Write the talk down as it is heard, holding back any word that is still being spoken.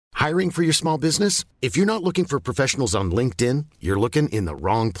Hiring for your small business? If you're not looking for professionals on LinkedIn, you're looking in the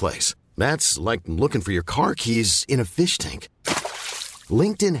wrong place. That's like looking for your car keys in a fish tank.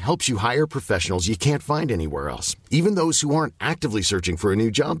 LinkedIn helps you hire professionals you can't find anywhere else, even those who aren't actively searching for a new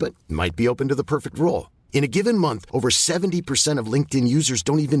job but might be open to the perfect role. In a given month, over 70% of LinkedIn users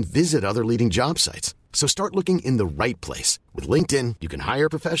don't even visit other leading job sites. So start looking in the right place. With LinkedIn, you can hire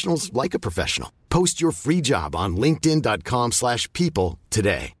professionals like a professional. Post your free job on linkedin.com/people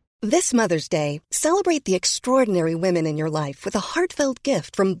today. This Mother's Day, celebrate the extraordinary women in your life with a heartfelt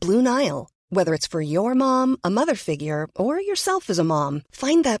gift from Blue Nile. Whether it's for your mom, a mother figure, or yourself as a mom,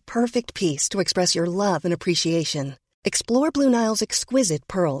 find that perfect piece to express your love and appreciation. Explore Blue Nile's exquisite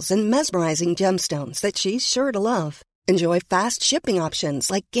pearls and mesmerizing gemstones that she's sure to love. Enjoy fast shipping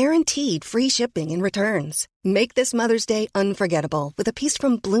options like guaranteed free shipping and returns. Make this Mother's Day unforgettable with a piece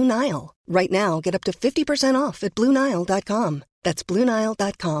from Blue Nile. Right now, get up to 50% off at BlueNile.com. That's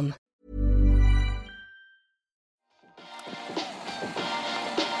BlueNile.com.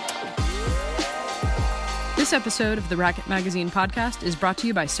 This episode of the Racket Magazine podcast is brought to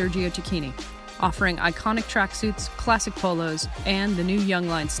you by Sergio Tacchini, offering iconic tracksuits, classic polos, and the new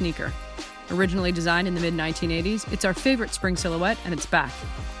Youngline sneaker. Originally designed in the mid-1980s, it's our favorite spring silhouette, and it's back.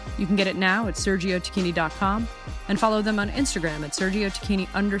 You can get it now at sergiotacchini.com and follow them on Instagram at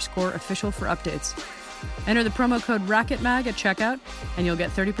sergiotacchini_official for updates. Enter the promo code RACKETMAG at checkout, and you'll get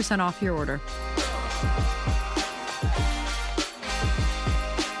 30% off your order.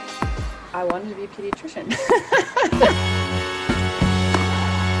 I wanted to be a pediatrician.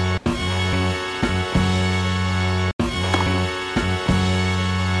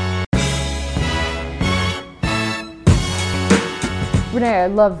 Renee, I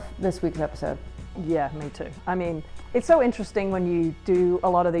love this week's episode. Yeah, me too. I mean, it's so interesting when you do a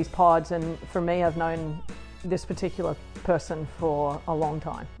lot of these pods, and for me, I've known this particular person for a long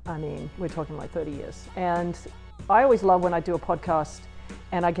time. I mean, we're talking like 30 years. And I always love when I do a podcast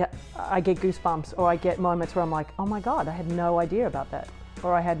and I get goosebumps, or I get moments where I'm like, oh my God, I had no idea about that,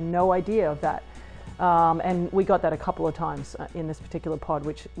 or I had no idea of that. And we got that a couple of times in this particular pod,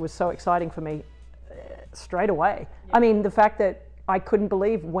 which was so exciting for me straight away. Yeah. I mean, the fact that I couldn't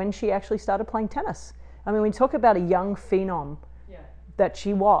believe when she actually started playing tennis. I mean, when you talk about a young phenom that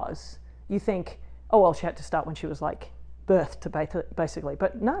she was, you think, oh, well, she had to start when she was like birthed, basically.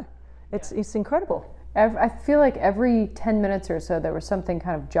 But no, it's incredible. I feel like every 10 minutes or so there was something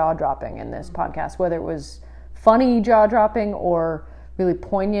kind of jaw-dropping in this podcast, whether it was funny jaw-dropping or really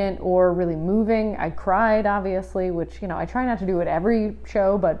poignant or really moving. I cried, obviously, which, I try not to do it every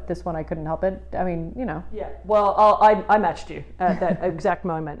show, but this one I couldn't help it. I mean, Yeah, well, I matched you at that exact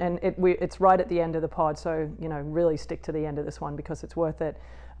moment, and it's right at the end of the pod, so, really stick to the end of this one because it's worth it.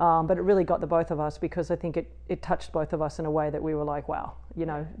 But it really got the both of us, because I think it touched both of us in a way that we were like, wow,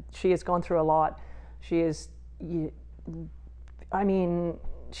 she has gone through a lot.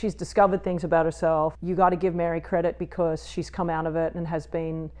 She's discovered things about herself. You got to give Mary credit, because she's come out of it and has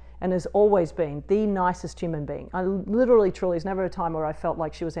always been the nicest human being. I literally, truly, there's never a time where I felt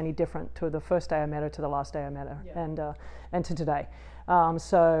like she was any different to the first day I met her, to the last day I met her, and to today.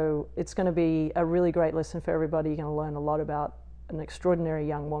 So it's going to be a really great listen for everybody. You're going to learn a lot about an extraordinary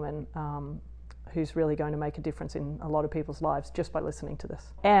young woman who's really going to make a difference in a lot of people's lives just by listening to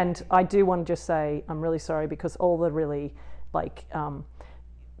this. And I do want to just say I'm really sorry, because all the really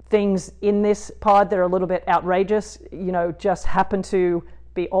things in this pod that are a little bit outrageous, just happen to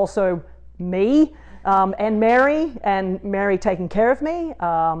be also me and Mary taking care of me.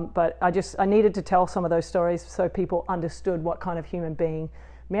 But I needed to tell some of those stories so people understood what kind of human being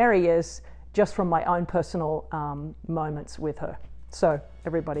Mary is, just from my own personal moments with her. So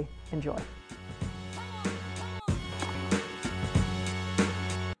everybody, enjoy.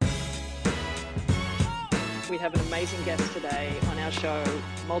 We have an amazing guest today on our show,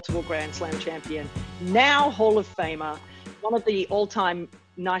 multiple Grand Slam champion, now Hall of Famer, one of the all-time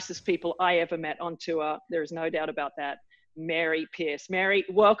nicest people I ever met on tour. There is no doubt about that. Mary Pierce. Mary,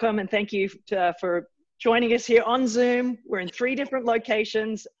 welcome, and thank you for joining us here on Zoom. We're in 3 different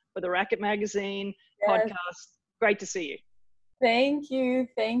locations for the Racket Magazine podcast. Great to see you. Thank you,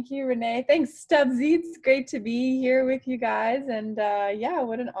 Renee. Thanks, Stubbsy. It's great to be here with you guys. And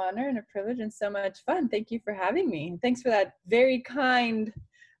what an honor and a privilege and so much fun. Thank you for having me. Thanks for that very kind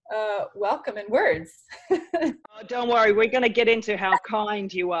welcome and words. Don't worry, we're going to get into how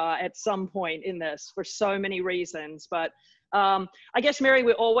kind you are at some point in this for so many reasons. But I guess, Mary,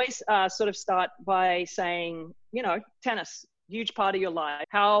 we always sort of start by saying, tennis, huge part of your life.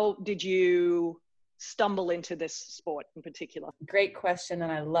 How did you stumble into this sport in particular? Great question,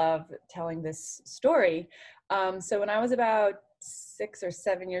 and I love telling this story. So when I was about 6 or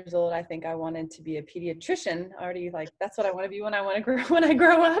 7 years old, I think I wanted to be a pediatrician. Already, like, that's what I want to be when I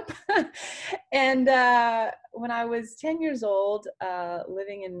grow up. And when I was 10 years old,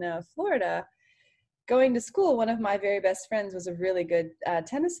 living in Florida, going to school, one of my very best friends was a really good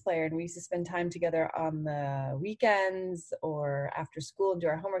tennis player, and we used to spend time together on the weekends or after school and do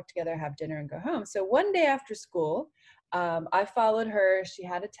our homework together, have dinner and go home. So one day after school, I followed her. She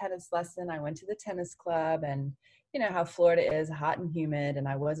had a tennis lesson. I went to the tennis club, and you know how Florida is, hot and humid, and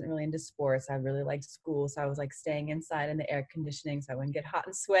I wasn't really into sports. I really liked school, so I was like staying inside in the air conditioning so I wouldn't get hot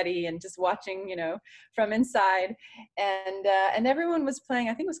and sweaty, and just watching, you know, from inside. And everyone was playing,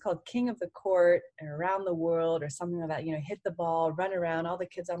 I think it was called King of the Court or Around the World or something like that, you know, hit the ball, run around, all the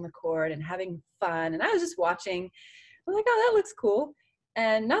kids on the court and having fun. And I was just watching. I was like, oh, that looks cool.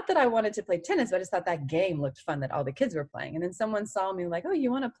 And not that I wanted to play tennis, but I just thought that game looked fun that all the kids were playing. And then someone saw me like, oh,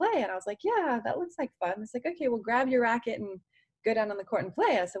 you want to play? And I was like, yeah, that looks like fun. It's like, okay, well, grab your racket and go down on the court and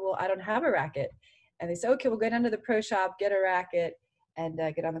play. I said, well, I don't have a racket. And they said, okay, we'll go down to the pro shop, get a racket, and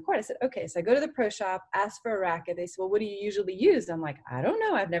get on the court. I said, okay. So I go to the pro shop, ask for a racket. They said, well, what do you usually use? I'm like, I don't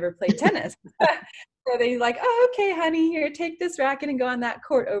know. I've never played tennis. So they like, oh, okay, honey, here, take this racket and go on that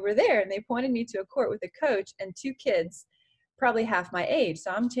court over there. And they pointed me to a court with a coach and 2 kids, probably half my age.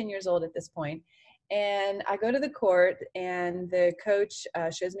 So I'm 10 years old at this point. And I go to the court, and the coach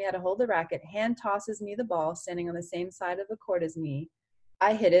shows me how to hold the racket, hand tosses me the ball, standing on the same side of the court as me.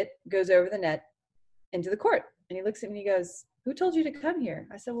 I hit it, goes over the net into the court. And he looks at me and he goes, who told you to come here?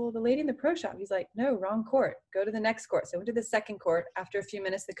 I said, well, the lady in the pro shop. He's like, no, wrong court. Go to the next court. So I went to the second court. After a few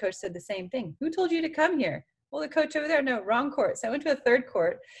minutes, the coach said the same thing. Who told you to come here? Well, the coach over there, no, wrong court. So I went to a third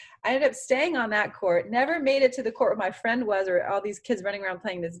court. I ended up staying on that court, never made it to the court where my friend was, or all these kids running around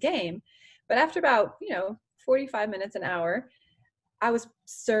playing this game. But after about, 45 minutes, an hour, I was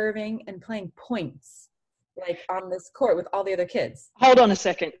serving and playing points, like on this court with all the other kids. Hold on a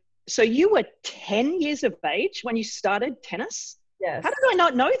second. So you were 10 years of age when you started tennis? Yes. How did I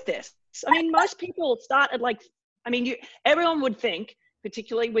not know this? I mean, most people start at everyone would think,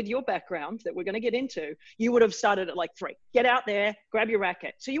 particularly with your background that we're going to get into, you would have started at like 3. Get out there, grab your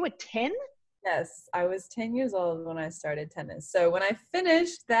racket. So you were 10? Yes, I was 10 years old when I started tennis. So when I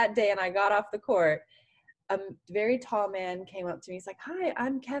finished that day and I got off the court, a very tall man came up to me. He's like, hi,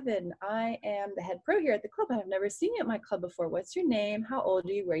 I'm Kevin. I am the head pro here at the club. I've never seen you at my club before. What's your name? How old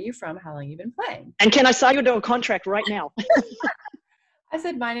are you? Where are you from? How long have you been playing? And can I sign you to a contract right now? I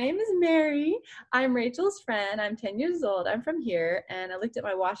said, my name is Mary. I'm Rachel's friend. I'm 10 years old. I'm from here. And I looked at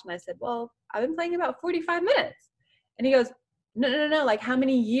my watch and I said, well, I've been playing about 45 minutes. And he goes, no. Like, how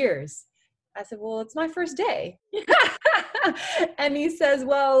many years? I said, well, it's my first day. And he says,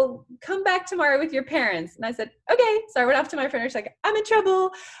 well, come back tomorrow with your parents. And I said, okay. So I went off to my friend. She's like, I'm in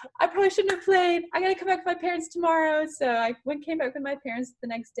trouble. I probably shouldn't have played. I got to come back with my parents tomorrow. So I came back with my parents the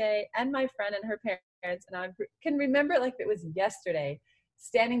next day, and my friend and her parents. And I can remember it like it was yesterday,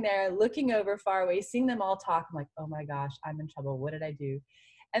 standing there, looking over far away, seeing them all talk. I'm like, oh my gosh, I'm in trouble. What did I do?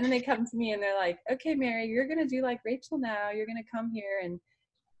 And then they come to me and they're like, okay, Mary, you're going to do like Rachel now. You're going to come here and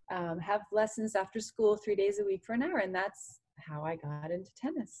have lessons after school 3 days a week for an hour. And that's how I got into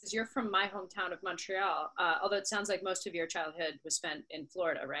tennis. You're from my hometown of Montreal, although it sounds like most of your childhood was spent in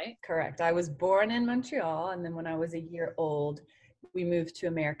Florida, right? Correct. I was born in Montreal, and then when I was a year old, we moved to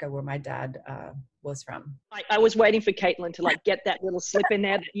America, where my dad was from. I was waiting for Caitlin to like get that little slip in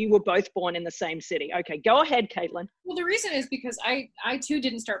there that you were both born in the same city. Okay, go ahead, Caitlin. Well, the reason is because I too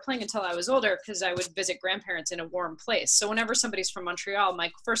didn't start playing until I was older, because I would visit grandparents in a warm place. So whenever somebody's from Montreal,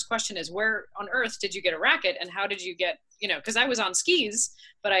 my first question is, where on earth did you get a racket, and how did you get, because I was on skis,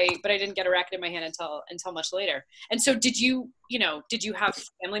 but I didn't get a racket in my hand until much later. And so did you have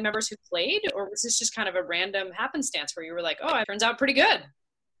family members who played, or was this just kind of a random happenstance where you were like, oh, it turns out pretty good?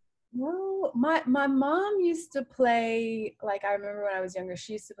 No, my mom used to play, like, I remember when I was younger,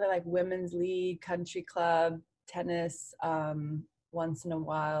 she used to play like women's league, country club, tennis, once in a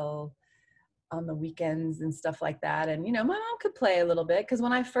while on the weekends and stuff like that. And, my mom could play a little bit, because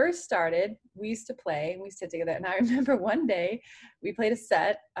when I first started, we used to play and we sit together. And I remember one day we played a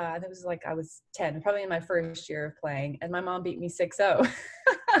set. It was like I was 10, probably in my first year of playing, and my mom beat me 6-0.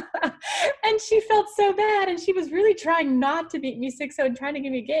 And she felt so bad, and she was really trying not to beat me 6-0 and trying to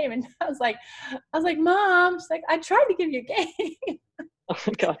give me a game. And I was like, Mom, she's like, I tried to give you a game. Oh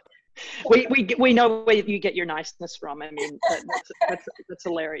my God. We know where you get your niceness from. I mean, that's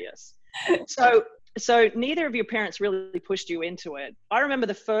hilarious. So neither of your parents really pushed you into it. I remember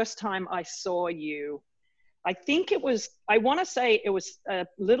the first time I saw you, I want to say it was a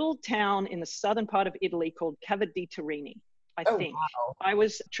little town in the southern part of Italy called Cava di Turini. I Oh, think. wow. I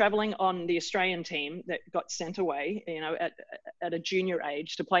was traveling on the Australian team that got sent away, at a junior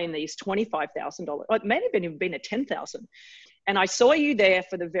age to play in these $25,000. It may have even been a 10,000. And I saw you there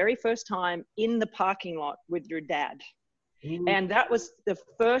for the very first time in the parking lot with your dad. Ooh. And that was the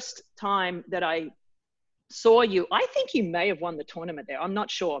first time that I saw you. I think you may have won the tournament there. I'm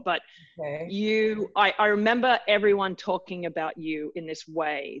not sure, but Okay. I remember everyone talking about you in this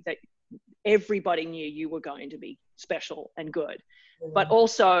way that everybody knew you were going to be special and good, but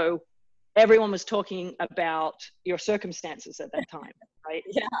also everyone was talking about your circumstances at that time, right?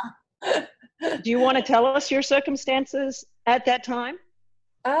 Yeah. Do you want to tell us your circumstances at that time?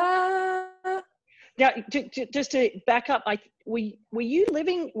 Now, just to back up, were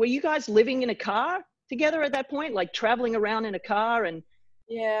you guys living in a car together at that point, like traveling around in a car? And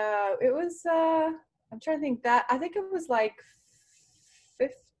yeah, it was, I'm trying to think that, I think it was like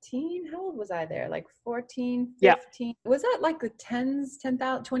 15. How old was I there? Like 14, 15. Yeah. Was that like the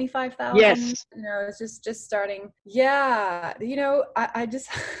 10,000, 25,000? Yes. You know, it was just starting. Yeah. You know, I just,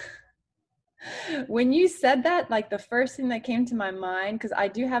 when you said that, like the first thing that came to my mind, because I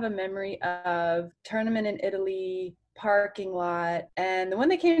do have a memory of tournament in Italy, parking lot. And the one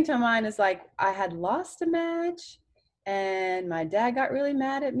that came to my mind is like, I had lost a match and my dad got really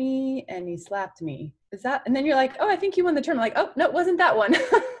mad at me and he slapped me. Is that, and then you're like, oh, I think you won the tournament. Like, oh, no, it wasn't that one.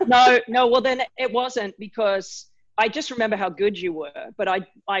 No, well then it wasn't, because I just remember how good you were, but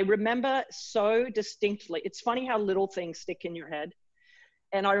I remember so distinctly. It's funny how little things stick in your head.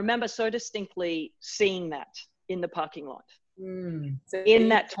 And I remember so distinctly seeing that in the parking lot in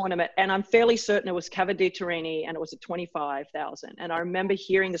that tournament. And I'm fairly certain it was Cava di Turini and it was a 25,000. And I remember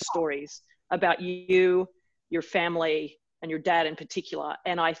hearing the stories about you, your family, and your dad in particular.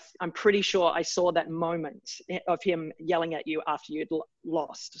 And I'm pretty sure I saw that moment of him yelling at you after you'd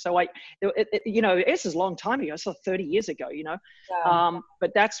lost. So you know, this is a long time ago. I saw 30 years ago, you know. Yeah.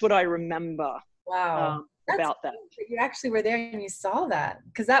 But that's what I remember. Wow. About that. You actually were there and you saw that,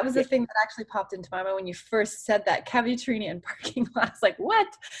 because that was the thing that actually popped into my mind when you first said that, Cava di Turini and parking lots. Like, what?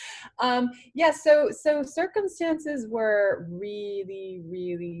 Yeah. So circumstances were really,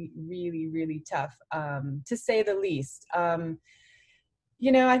 really, really, really tough, to say the least.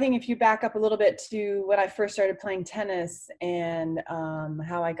 You know, I think if you back up a little bit to when I first started playing tennis and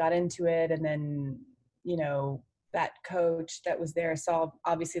how I got into it, and then, you know, that coach that was there saw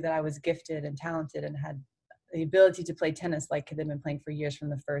obviously that I was gifted and talented and had the ability to play tennis like they've been playing for years from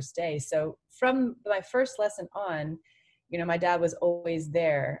the first day. So from my first lesson on, you know, my dad was always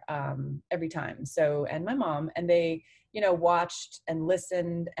there every time. So, and my mom, and they, you know, watched and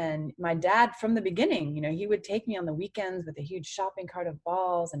listened. And my dad from the beginning, you know, he would take me on the weekends with a huge shopping cart of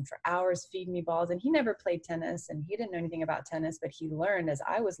balls and for hours feed me balls. And he never played tennis and he didn't know anything about tennis, but he learned as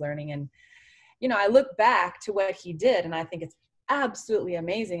I was learning. And, you know, I look back to what he did and I think it's absolutely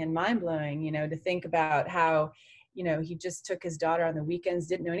amazing and mind-blowing, you know, to think about how, you know, he just took his daughter on the weekends,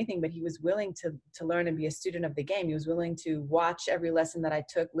 didn't know anything, but he was willing to learn and be a student of the game. He was willing to watch every lesson that I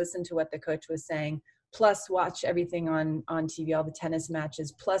took, listen to what the coach was saying, plus watch everything on TV, all the tennis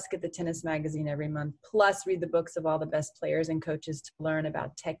matches, plus get the tennis magazine every month, plus read the books of all the best players and coaches to learn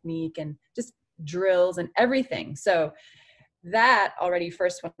about technique and just drills and everything. So that already,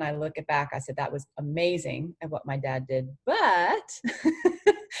 first, when I look back, I said that was amazing at what my dad did, but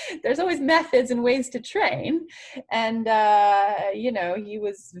there's always methods and ways to train. And, you know, he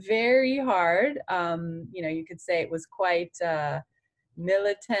was very hard. You know, you could say it was quite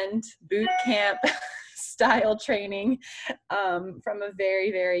militant boot camp style training from a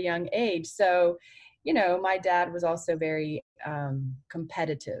very, very young age. So, you know, my dad was also very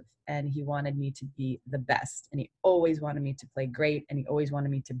competitive and he wanted me to be the best and he always wanted me to play great and he always wanted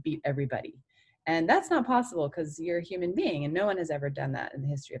me to beat everybody. And that's not possible because you're a human being and no one has ever done that in the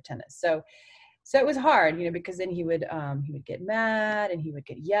history of tennis. So it was hard, you know, because then he would get mad and he would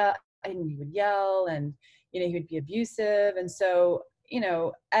yell and, you know, he would be abusive. And so, you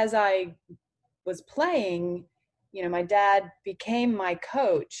know, as I was playing, you know, my dad became my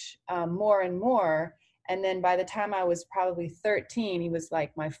coach more and more. And then by the time I was probably 13, he was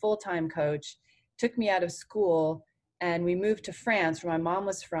like my full-time coach, took me out of school, and we moved to France where my mom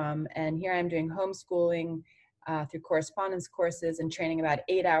was from. And here I am doing homeschooling through correspondence courses and training about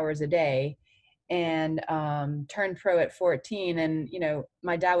 8 hours a day, and turned pro at 14. And, you know,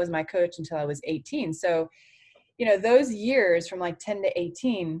 my dad was my coach until I was 18. So, you know, those years from like 10 to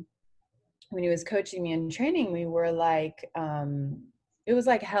 18, when he was coaching me and training me, were like, it was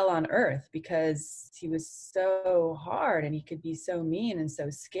like hell on earth because he was so hard and he could be so mean and so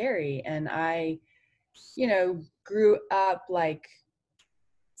scary. And I, you know, grew up like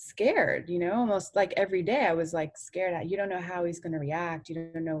scared, almost like every day I was like scared. You don't know how he's going to react. You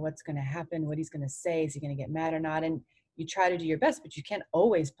don't know what's going to happen, what he's going to say. Is he going to get mad or not? And you try to do your best, but you can't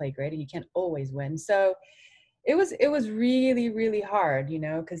always play great and you can't always win. So it was really, really hard,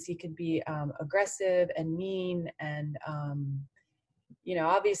 because he could be aggressive and mean. And,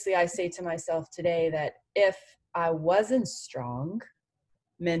 obviously I say to myself today that if I wasn't strong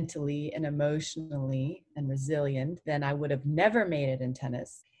mentally and emotionally and resilient, then I would have never made it in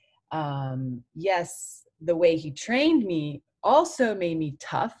tennis. Yes, the way he trained me also made me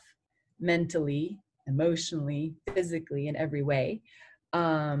tough mentally, emotionally, physically, in every way.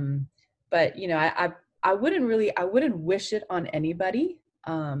 But I wouldn't wish it on anybody.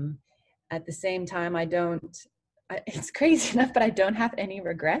 At the same time, it's crazy enough, but I don't have any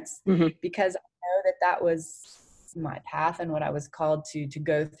regrets, because I know that was my path and what I was called to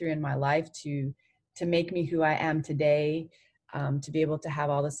go through in my life to make me who I am today, to be able to have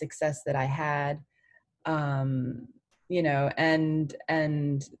all the success that I had. And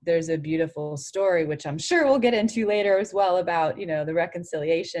there's a beautiful story, which I'm sure we'll get into later as well, about, the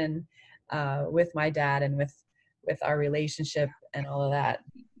reconciliation with my dad and with our relationship and all of that.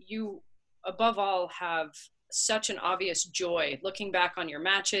 You, above all, have such an obvious joy looking back on your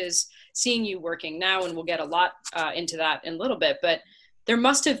matches, seeing you working now, and we'll get a lot into that in a little bit, but there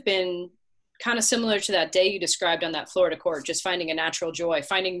must have been, kind of similar to that day you described on that Florida court, just finding a natural joy,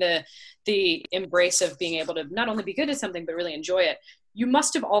 finding the embrace of being able to not only be good at something, but really enjoy it. You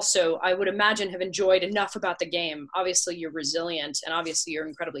must have also, I would imagine, have enjoyed enough about the game. Obviously you're resilient and obviously you're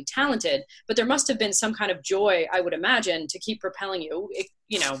incredibly talented, but there must have been some kind of joy, I would imagine, to keep propelling you.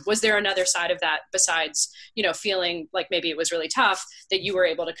 Was there another side of that besides, feeling like maybe it was really tough, that you were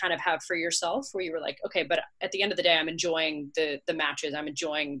able to kind of have for yourself, where you were like, okay, but at the end of the day, I'm enjoying the matches. I'm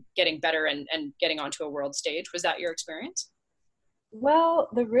enjoying getting better and getting onto a world stage. Was that your experience? Well,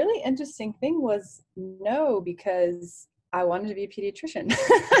 the really interesting thing was no, because I wanted to be a pediatrician.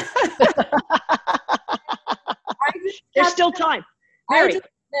 There's still time. Mary,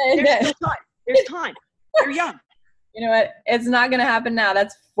 there's still time. There's time. You're young. You know what? It's not going to happen now.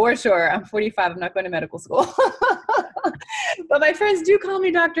 That's for sure. I'm 45. I'm not going to medical school. But my friends do call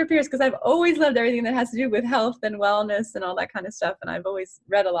me Dr. Pierce, because I've always loved everything that has to do with health and wellness and all that kind of stuff. And I've always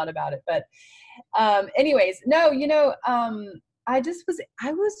read a lot about it. But anyways, no, I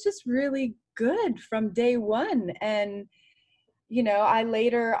was just really good from day one. And, I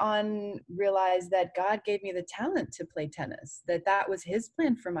later on realized that God gave me the talent to play tennis, that was his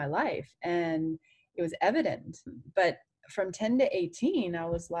plan for my life. And it was evident. But from 10 to 18, I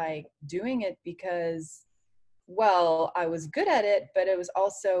was like doing it because, well, I was good at it, but it was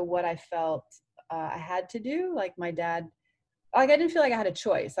also what I felt I had to do. Like my dad, I didn't feel like I had a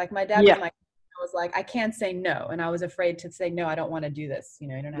choice. Like my dad was like, I can't say no. And I was afraid to say, no, I don't want to do this.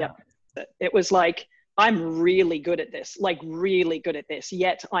 I don't know. It was like, I'm really good at this,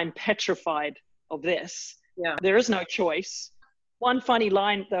 yet I'm petrified of this. Yeah. There is no choice. One funny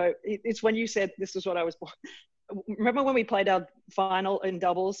line though, it's when you said, this is what I was born. Remember when we played our final in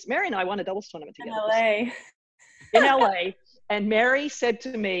doubles? Mary and I won a doubles tournament together. In LA. And Mary said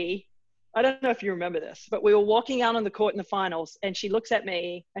to me, I don't know if you remember this, but we were walking out on the court in the finals, and she looks at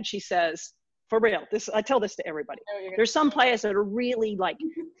me and she says, for real, I tell this to everybody. There's some players that are really like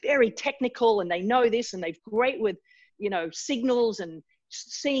very technical, and they know this, and they're great with, signals and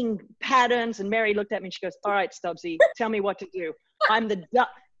seeing patterns. And Mary looked at me and she goes, all right, Stubbsy, tell me what to do. I'm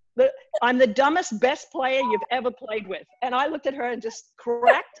the dumbest, best player you've ever played with. And I looked at her and just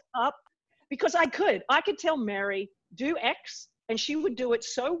cracked up, because I could tell Mary, do X, and she would do it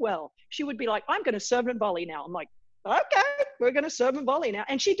so well. She would be like, I'm going to serve and volley now. I'm like, okay, we're going to serve and volley now.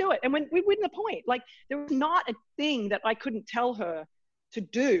 And she'd do it. And when we win the point, like there was not a thing that I couldn't tell her to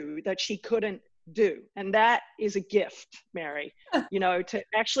do that she couldn't do. And that is a gift, Mary, to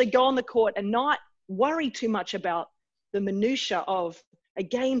actually go on the court and not worry too much about the minutia of a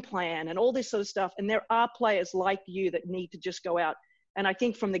game plan and all this sort of stuff. And there are players like you that need to just go out. And I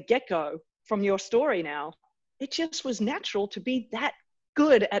think from the get-go, from your story now, it just was natural to be that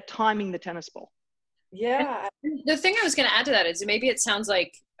good at timing the tennis ball. Yeah. The thing I was going to add to that is maybe it sounds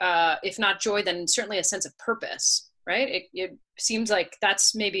like, if not joy, then certainly a sense of purpose, right? It seems like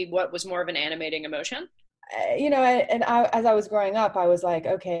that's maybe what was more of an animating emotion. As I was growing up, I was like,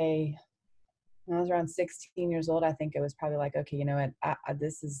 okay, when I was around 16 years old, I think it was probably like, okay, you know what,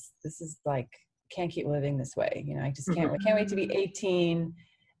 this is like, can't keep living this way. I just can't wait to be 18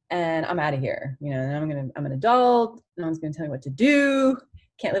 and I'm out of here, and I'm an adult. No one's going to tell me what to do.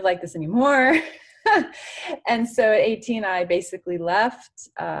 Can't live like this anymore. And so at 18, I basically left,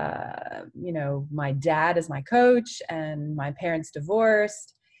 my dad as my coach, and my parents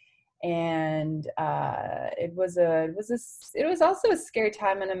divorced. And it was also a scary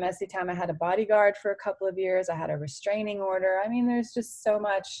time and a messy time. I had a bodyguard for a couple of years. I had a restraining order. I mean, there's just so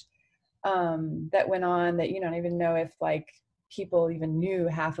much that went on that you don't even know if like people even knew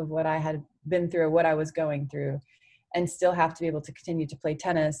half of what I had been through or what I was going through, and still have to be able to continue to play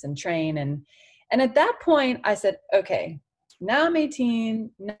tennis and train. And at that point I said, okay, now I'm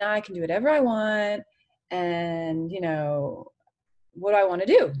 18, now I can do whatever I want. And what do I want to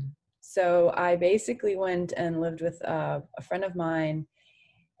do? So I basically went and lived with a friend of mine,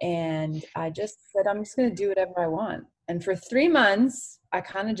 and I just said, I'm just going to do whatever I want. And for 3 months, I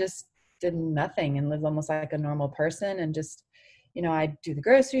kind of just did nothing and lived almost like a normal person. And just, I'd do the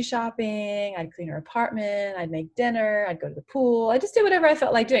grocery shopping, I'd clean her apartment, I'd make dinner, I'd go to the pool. I just did whatever I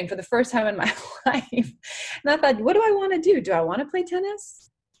felt like doing for the first time in my life. And I thought, what do I want to do? Do I want to play tennis?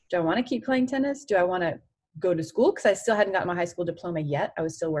 Do I want to keep playing tennis? Do I want to go to school? Because I still hadn't gotten my high school diploma yet. I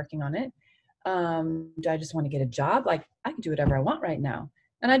was still working on it. Do I just want to get a job? Like, I can do whatever I want right now.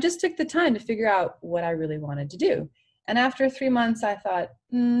 And I just took the time to figure out what I really wanted to do. And after 3 months, I thought,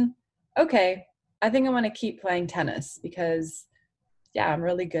 okay, I think I want to keep playing tennis because, yeah, I'm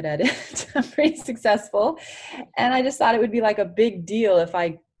really good at it. I'm pretty successful. And I just thought it would be like a big deal if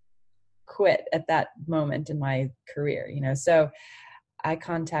I quit at that moment in my career, So I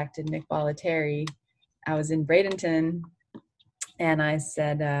contacted Nick Bollettieri. I was in Bradenton, and I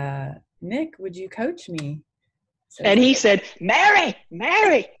said, Nick, would you coach me? So and he said, Mary,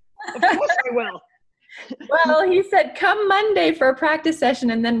 of course I will. Well, he said, come Monday for a practice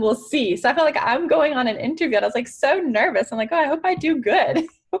session and then we'll see. So I felt like I'm going on an interview. And I was like so nervous. I'm like, oh, I hope I do good. I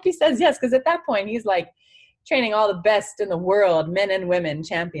hope he says yes. Because at that point, he's like training all the best in the world, men and women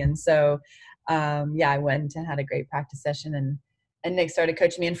champions. So I went and had a great practice session, and Nick started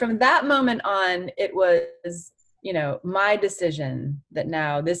coaching me. And from that moment on, it was, my decision that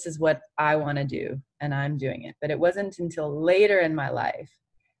now this is what I want to do, and I'm doing it. But it wasn't until later in my life,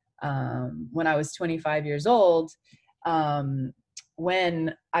 when I was 25 years old,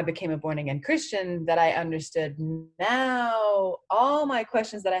 when I became a born-again Christian, that I understood now all my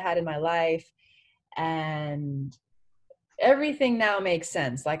questions that I had in my life, and everything now makes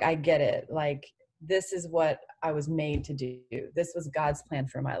sense. Like, I get it. Like, this is what I was made to do. This was God's plan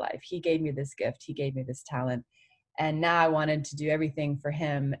for my life. He gave me this gift. He gave me this talent. And now I wanted to do everything for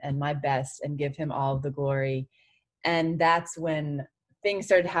him and my best and give him all of the glory. And that's when things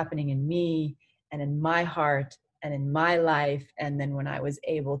started happening in me and in my heart and in my life. And then when I was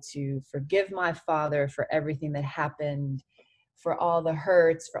able to forgive my father for everything that happened, for all the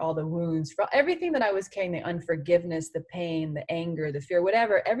hurts, for all the wounds, for everything that I was carrying, the unforgiveness, the pain, the anger, the fear,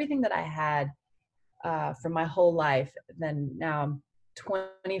 whatever, everything that I had for my whole life. Then now I'm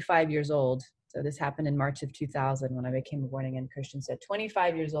 25 years old. So this happened in March of 2000 when I became a born-again Christian. So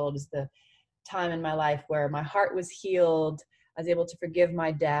 25 years old is the time in my life where my heart was healed. I was able to forgive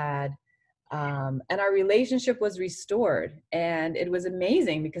my dad. And our relationship was restored. And it was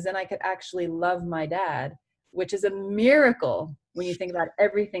amazing because then I could actually love my dad, which is a miracle when you think about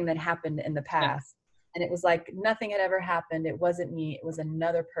everything that happened in the past. And it was like nothing had ever happened. It wasn't me. It was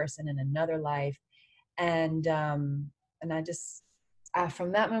another person in another life. And I just,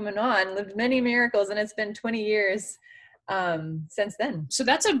 from that moment on, lived many miracles. And it's been 20 years since then. So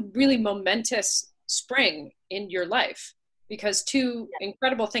that's a really momentous spring in your life, because two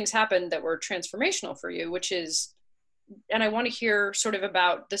incredible things happened that were transformational for you, which is, and I want to hear sort of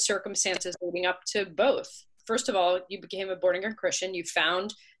about the circumstances leading up to both. First of all, you became a born-again Christian. You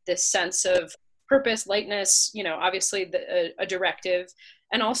found this sense of purpose, lightness, obviously a directive.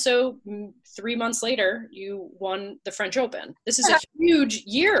 And also 3 months later, you won the French Open. This is a huge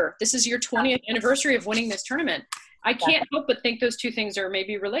year. This is your 20th anniversary of winning this tournament. I can't help but think those two things are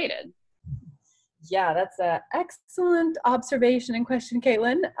maybe related. Yeah, that's an excellent observation and question,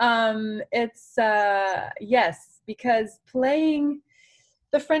 Caitlin. It's yes, because playing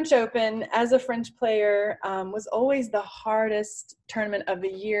the French Open as a French player was always the hardest tournament of the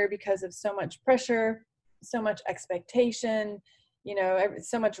year because of so much pressure, so much expectation,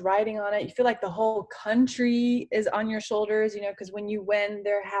 so much riding on it. You feel like the whole country is on your shoulders, because when you win,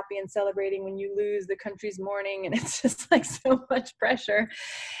 they're happy and celebrating. When you lose, the country's mourning, and it's just like so much pressure.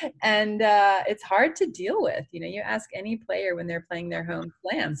 And it's hard to deal with. You ask any player when they're playing their home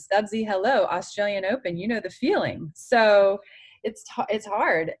slam, Stubbsy, hello, Australian Open, the feeling. So it's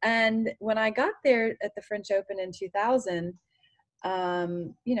hard. And when I got there at the French Open in 2000,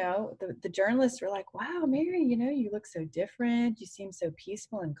 the journalists were like, wow, Mary, you look so different. You seem so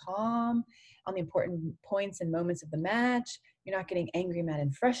peaceful and calm on the important points and moments of the match. You're not getting angry, mad,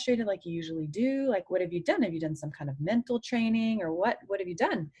 and frustrated like you usually do. Like, what have you done? Have you done some kind of mental training or what have you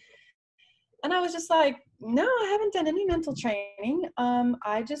done? And I was just like, no, I haven't done any mental training.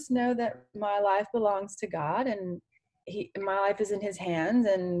 I just know that my life belongs to God, and my life is in his hands,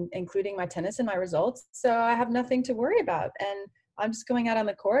 and including my tennis and my results. So I have nothing to worry about. And I'm just going out on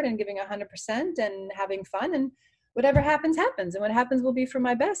the court and giving 100% and having fun, and whatever happens, happens. And what happens will be for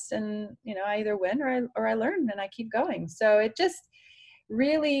my best. And, you know, I either win or I learn and I keep going. So it just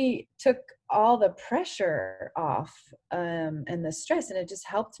really took all the pressure off, and the stress. And it just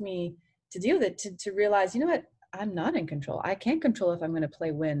helped me to deal with it, to realize, you know what, I'm not in control. I can't control if I'm going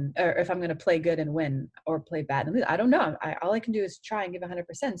to win, or if I'm going to play good and win, or play bad and lose. I don't know. All I can do is try and give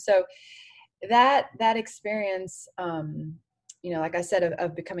 100%. So that experience, you know, like I said,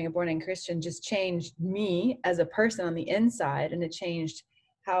 of becoming a born-again Christian just changed me as a person on the inside. And it changed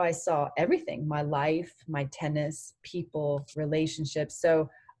how I saw everything, my life, my tennis, people, relationships. So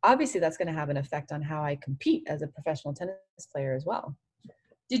obviously that's going to have an effect on how I compete as a professional tennis player as well.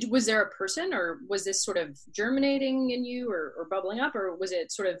 Was there a person, or was this sort of germinating in you, or bubbling up, or was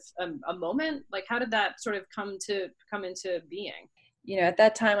it sort of a moment? Like, how did that sort of come into being? You know, at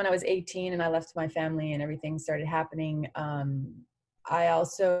that time when I was 18 and I left my family and everything started happening, I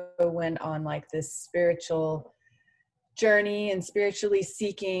also went on like this spiritual journey and spiritually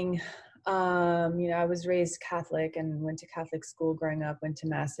seeking. You know, I was raised Catholic and went to Catholic school growing up, went to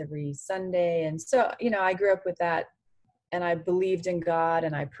mass every Sunday. And so, you know, I grew up with that, and I believed in God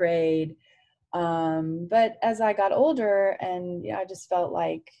and I prayed. But as I got older, and you know, I just felt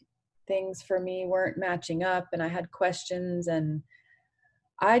like things for me weren't matching up, and I had questions, and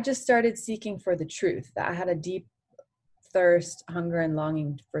I just started seeking for the truth. I had a deep thirst, hunger, and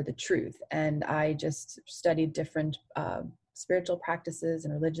longing for the truth. And I just studied different spiritual practices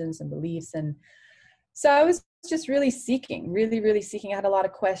and religions and beliefs. And so I was just really seeking, really seeking. I had a lot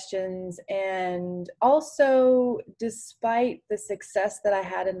of questions. And also, despite the success that I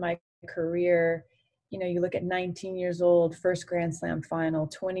had in my career, you know, you look at 19 years old, first Grand Slam final,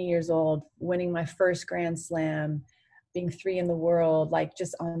 20 years old, winning my first Grand Slam, being 3 in the world, like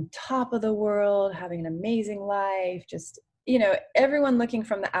just on top of the world, having an amazing life, just, you know, everyone looking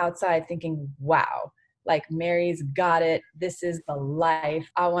from the outside thinking, wow, like Mary's got it. This is the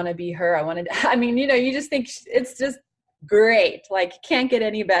life. I want to be her. I mean, you know, you just think it's just great. Like, can't get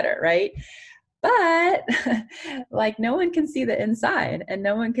any better, right? But like, no one can see the inside, and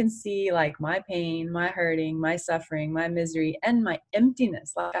no one can see like my pain, my hurting, my suffering, my misery, and my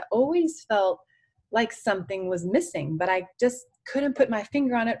emptiness. Like, I always felt like something was missing, but I just couldn't put my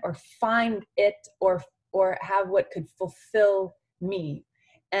finger on it or find it or have what could fulfill me.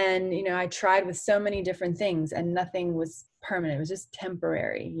 And, you know, I tried with so many different things, and nothing was permanent. It was just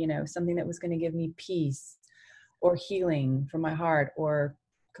temporary, you know, something that was going to give me peace or healing for my heart or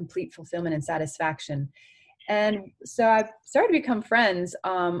complete fulfillment and satisfaction. And so I started to become friends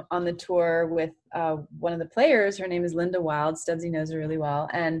on the tour with one of the players. Her name is Linda Wild. Stubbsy knows her really well.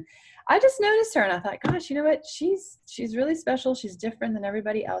 And I just noticed her, and I thought, gosh, you know what? She's really special. She's different than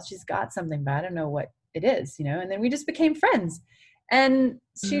everybody else. She's got something, but I don't know what it is, you know? And then we just became friends. And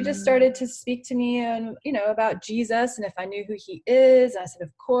she just started to speak to me, and, you know, about Jesus and if I knew who he is. And I said,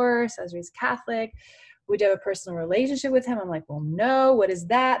 of course. I was raised Catholic. Would you have a personal relationship with him? I'm like, well, no. What is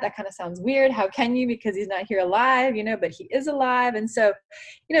that? That kind of sounds weird. How can you? Because he's not here alive, you know, but he is alive. And so,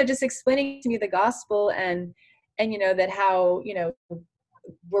 you know, just explaining to me the gospel and, you know, that how, you know,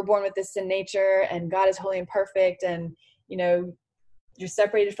 we're born with this sin nature, and God is holy and perfect. And, you know, you're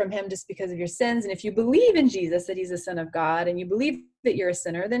separated from him just because of your sins. And if you believe in Jesus, that he's the Son of God, and you believe that you're a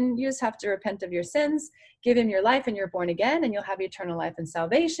sinner, then you just have to repent of your sins, give him your life, and you're born again, and you'll have eternal life and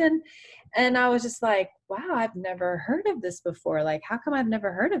salvation. And I was just like, wow, I've never heard of this before. Like, how come I've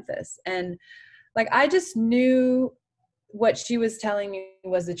never heard of this? And like, I just knew what she was telling me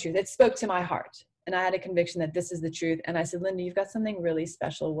was the truth. It spoke to my heart, and I had a conviction that this is the truth. And I said, Linda, you've got something really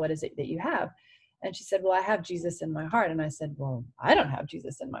special. What is it that you have? And she said, well, I have Jesus in my heart. And I said, well, I don't have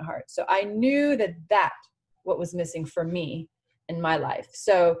Jesus in my heart. So I knew that what was missing for me in my life.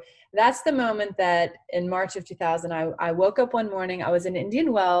 So that's the moment that in March of 2000, I woke up one morning. I was in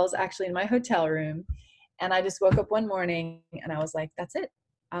Indian Wells, actually in my hotel room. And I just woke up one morning and I was like, that's it.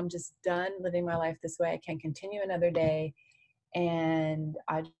 I'm just done living my life this way. I can't continue another day. And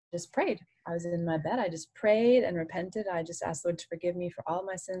I just prayed. I was in my bed. I just prayed and repented. I just asked Lord to forgive me for all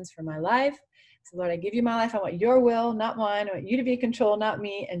my sins, for my life. So Lord, I give you my life. I want your will, not mine. I want you to be in control, not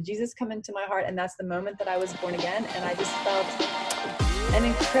me. And Jesus come into my heart. And that's the moment that I was born again. And I just felt an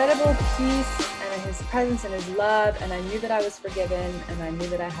incredible peace and his presence and his love. And I knew that I was forgiven, and I knew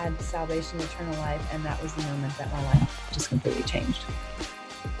that I had salvation, eternal life. And that was the moment that my life just completely changed.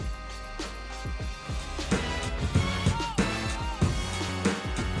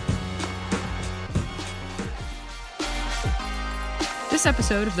 This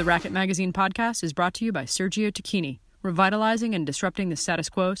episode of the Racket Magazine podcast is brought to you by Sergio Tacchini, revitalizing and disrupting the status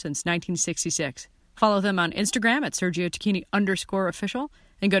quo since 1966. Follow them on Instagram at SergioTacchini_official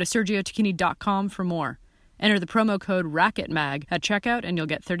and go to SergioTacchini.com for more. Enter the promo code RACKETMAG at checkout and you'll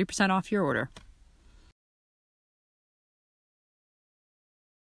get 30% off your order.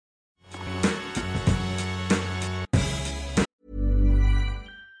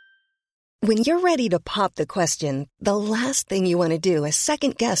 When you're ready to pop the question, the last thing you want to do is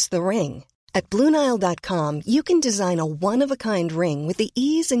second-guess the ring. At BlueNile.com, you can design a one-of-a-kind ring with the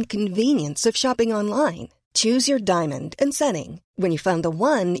ease and convenience of shopping online. Choose your diamond and setting. When you find the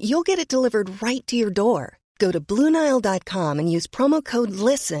one, you'll get it delivered right to your door. Go to BlueNile.com and use promo code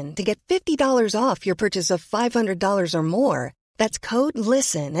LISTEN to get $50 off your purchase of $500 or more. That's code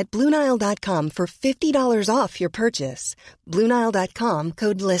LISTEN at BlueNile.com for $50 off your purchase. BlueNile.com,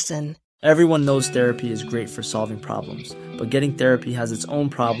 code LISTEN. Everyone knows therapy is great for solving problems, but getting therapy has its own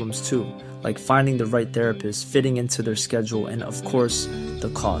problems too, like finding the right therapist, fitting into their schedule, and of course,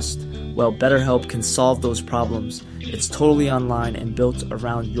 the cost. Well, BetterHelp can solve those problems. It's totally online and built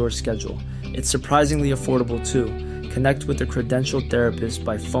around your schedule. It's surprisingly affordable too. Connect with a credentialed therapist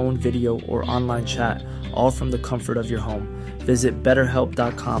by phone, video, or online chat, all from the comfort of your home. Visit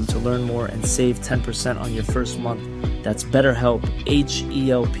BetterHelp.com to learn more and save 10% on your first month. That's BetterHelp,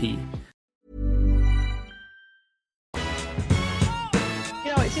 H-E-L-P.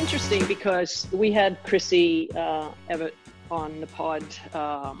 It's interesting because we had Chrissy Evert on the pod,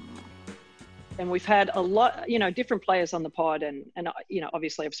 and we've had a lot, different players on the pod, and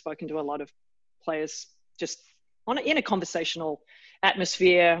obviously I've spoken to a lot of players just in a conversational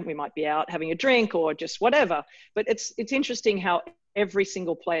atmosphere. We might be out having a drink or just whatever, but it's interesting how every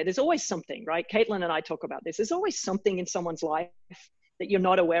single player, there's always something, right? Caitlin and I talk about this. There's always something in someone's life that you're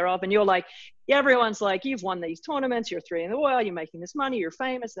not aware of. And you're like, yeah, everyone's like, you've won these tournaments, you're 3 in the world, you're making this money, you're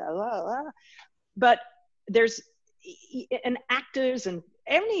famous, blah, blah, blah. But there's, and actors and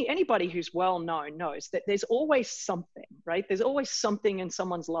anybody who's well known knows that there's always something, right? There's always something in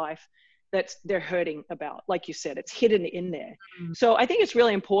someone's life that they're hurting about. Like you said, it's hidden in there. Mm-hmm. So I think it's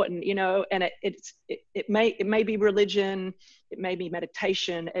really important, and it may be religion, it may be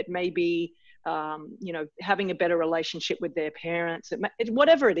meditation, it may be, having a better relationship with their parents,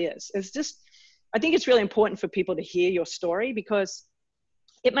 whatever it is. It's just, I think it's really important for people to hear your story because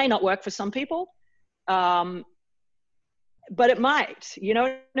it may not work for some people, but it might, you know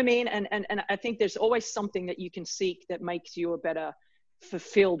what I mean? And I think there's always something that you can seek that makes you a better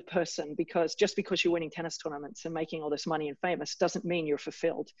fulfilled person, because just because you're winning tennis tournaments and making all this money and famous doesn't mean you're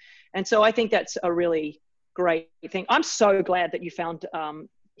fulfilled. And so I think that's a really great thing. I'm so glad that you found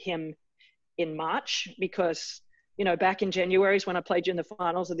him in March, because back in January is when I played you in the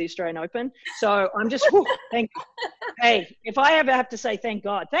finals of the Australian Open. So I'm just thank God. Hey, if I ever have to say thank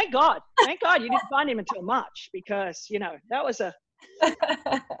God you didn't find him until March, because that was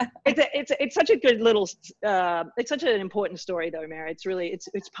it's such a good little it's such an important story though, Mary. It's really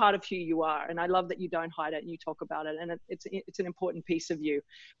it's part of who you are, and I love that you don't hide it and you talk about it, and it's an important piece of you.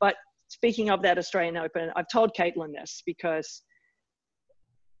 But speaking of that Australian Open, I've told Caitlin this because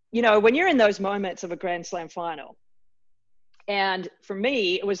when you're in those moments of a Grand Slam final, and for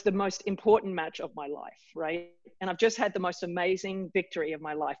me, it was the most important match of my life, right? And I've just had the most amazing victory of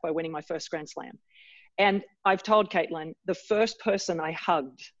my life by winning my first Grand Slam. And I've told Caitlin, the first person I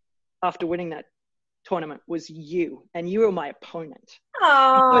hugged after winning that tournament was you, and you were my opponent.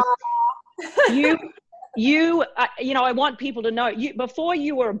 Aww. I want people to know, before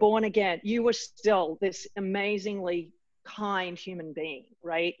you were born again, you were still this amazingly kind human being,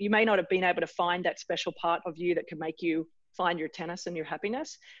 right? You may not have been able to find that special part of you that could make you find your tennis and your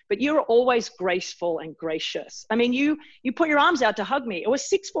happiness, but you were always graceful and gracious. I mean, you put your arms out to hug me. It was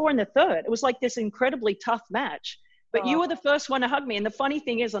 6-4 in the third. It was like this incredibly tough match, but you were the first one to hug me. And the funny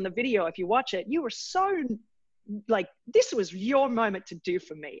thing is, on the video, if you watch it, you were so like, this was your moment to do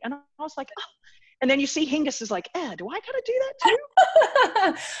for me. And I was like, oh. And then you see Hingis is like, do I gotta do that too?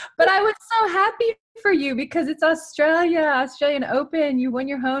 But I was so happy for you because it's Australian Open. You won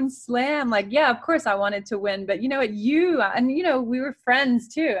your own slam. Like, yeah, of course I wanted to win, but we were friends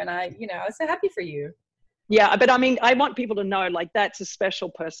too. And I was so happy for you. Yeah, but I mean, I want people to know, like, that's a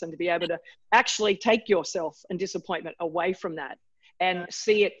special person to be able to actually take yourself and disappointment away from that and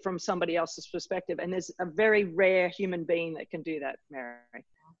see it from somebody else's perspective. And there's a very rare human being that can do that, Mary.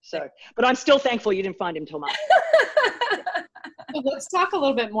 So, but I'm still thankful you didn't find him till March. So let's talk a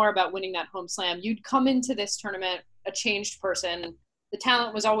little bit more about winning that home slam. You'd come into this tournament a changed person. The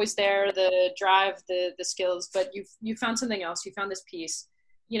talent was always there, the drive, the skills, but you found something else. You found this piece.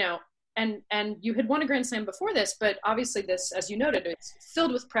 and you had won a Grand Slam before this, but obviously this, as you noted, it's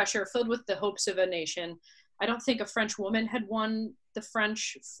filled with pressure, filled with the hopes of a nation. I don't think a French woman had won the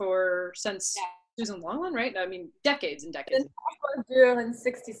French since Susan Longland, right? I mean, decades and decades. In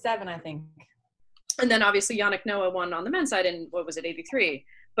 67, I think. And then obviously Yannick Noah won on the men's side in, 83.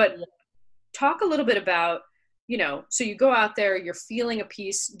 But talk a little bit about, so you go out there, you're feeling a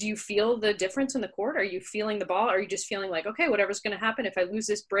piece. Do you feel the difference in the court? Are you feeling the ball? Are you just feeling like, okay, whatever's going to happen, if I lose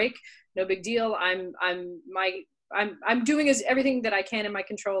this break, no big deal. I'm doing everything that I can in my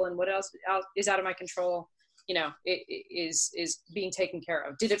control, and what else is out of my control, it is being taken care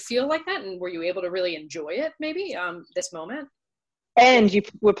of. Did it feel like that? And were you able to really enjoy it, maybe, this moment? And you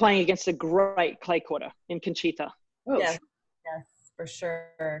were playing against a great clay quarter in Conchita. Oh, yes, for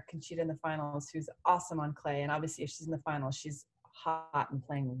sure. Conchita in the finals, who's awesome on clay. And obviously, if she's in the finals, she's hot and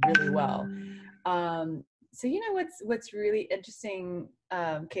playing really well. So what's really interesting,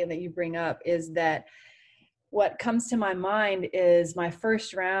 Caitlin, that you bring up is that what comes to my mind is my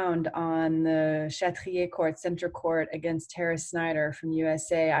first round on the Chatrier court, center court, against Tara Snyder from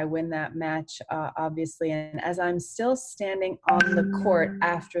USA. I win that match, obviously. And as I'm still standing on the court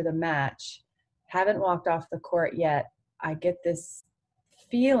after the match, haven't walked off the court yet, I get this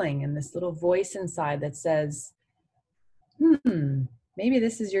feeling and this little voice inside that says, maybe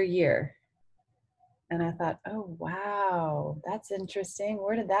this is your year. And I thought, oh, wow, that's interesting.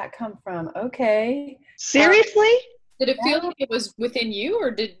 Where did that come from? Okay. Seriously? Did it feel like it was within you,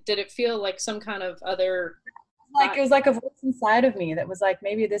 or did it feel like some kind of other? It was like a voice inside of me that was like,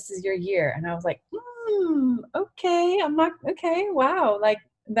 maybe this is your year. And I was like, okay, wow.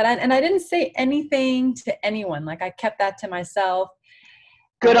 But I didn't say anything to anyone. I kept that to myself.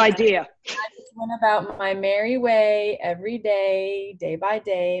 Good idea. I just went about my merry way every day, day by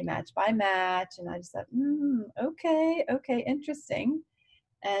day, match by match. And I just thought, okay, interesting.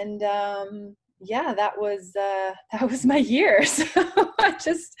 And that was my year. So I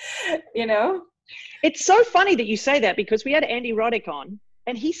just, It's so funny that you say that, because we had Andy Roddick on,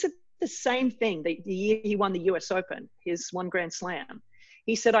 and he said the same thing the year he won the US Open, his one Grand Slam.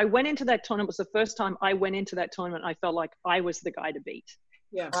 He said, I went into that tournament, it was the first time I went into that tournament, I felt like I was the guy to beat.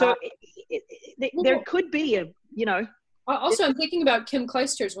 Yeah. So there could be Also, I'm thinking about Kim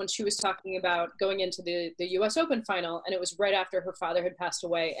Clijsters when she was talking about going into the U.S. Open final, and it was right after her father had passed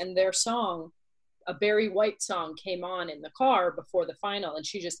away, and their song, a Barry White song, came on in the car before the final, and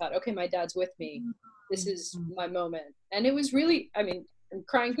she just thought, okay, my dad's with me. This is my moment. And it was really, I'm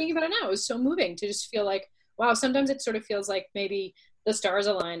crying thinking about it now. It was so moving to just feel like, wow, sometimes it sort of feels like maybe the stars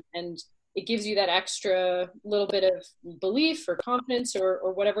align and it gives you that extra little bit of belief or confidence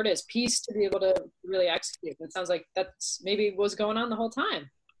or whatever it is, peace to be able to really execute. It sounds like that's maybe what was going on the whole time.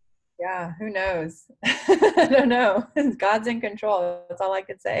 Yeah, who knows? I don't know. God's in control. That's all I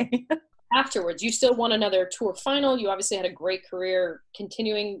could say. Afterwards, you still won another tour final. You obviously had a great career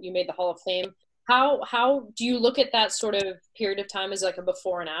continuing. You made the Hall of Fame. How do you look at that sort of period of time as like a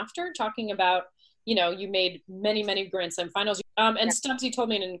before and after, talking about, you made many, many Grand Slam finals. And Stubbsy told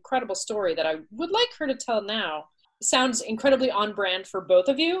me an incredible story that I would like her to tell now. It sounds incredibly on brand for both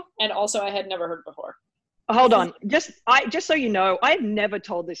of you, and also I had never heard before. Hold on. Just so you know, I've never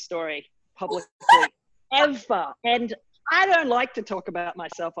told this story publicly, ever. And I don't like to talk about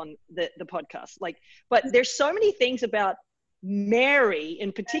myself on the podcast. But there's so many things about Mary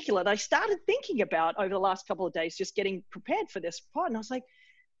in particular that I started thinking about over the last couple of days, just getting prepared for this pod. And I was like,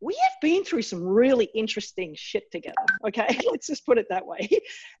 we have been through some really interesting shit together. Okay, let's just put it that way.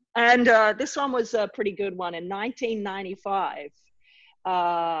 And this one was a pretty good one. In 1995,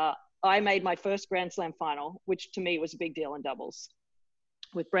 I made my first Grand Slam final, which to me was a big deal in doubles,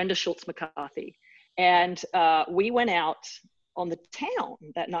 with Brenda Schultz McCarthy. And we went out on the town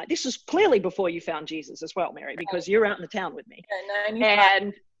that night. This was clearly before you found Jesus as well, Mary, because you're out in the town with me.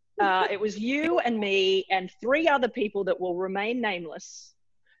 And it was you and me and 3 other people that will remain nameless,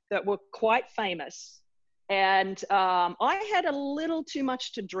 that were quite famous. And I had a little too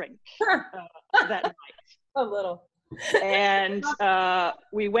much to drink that night. A little. And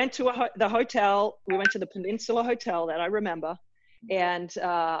we went to the hotel. We went to the Peninsula Hotel that I remember. And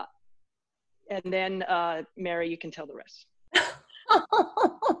then, Mary, you can tell the rest.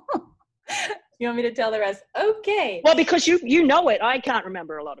 You want me to tell the rest? Okay. Well, because you know it. I can't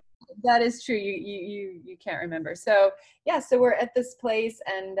remember a lot of it. That is true. You can't remember. So so we're at this place,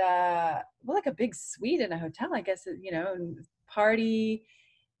 and we're like a big suite in a hotel, I guess, party.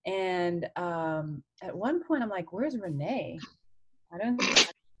 And at one point I'm like, where's Renee? I don't see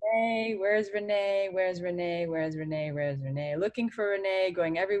Renee. Where's Renee? Where's Renee? Where's Renee? Where's Renee? Looking for Renee,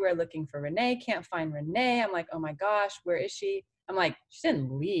 going everywhere looking for Renee. Can't find Renee. I'm like, oh my gosh, where is she? I'm like, she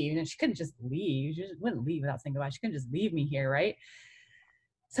didn't leave. She couldn't just leave. She just wouldn't leave without saying goodbye. She couldn't just leave me here, right?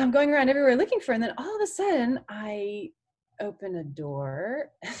 So I'm going around everywhere looking for her. And then all of a sudden I open a door.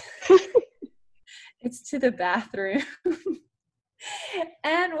 It's to the bathroom.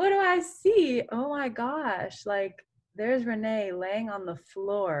 And what do I see? Oh my gosh. Like, there's Renee laying on the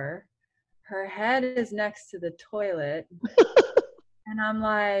floor. Her head is next to the toilet. And I'm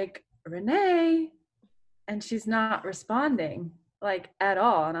like, Renee. And she's not responding, like, at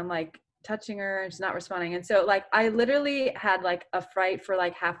all. And I'm like touching her and she's not responding. And so, like, I literally had like a fright for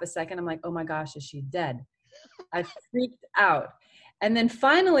like half a second. I'm like, oh my gosh, is she dead? I freaked out. And then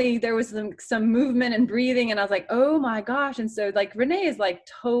finally there was some movement and breathing, and I was like, oh my gosh. And so, like, Renee is like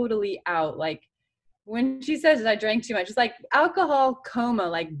totally out. Like, when she says I drank too much, it's like alcohol coma,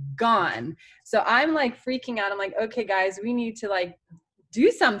 like gone. So I'm like freaking out. I'm like, okay, guys, we need to like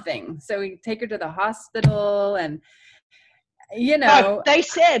do something. So we take her to the hospital, and they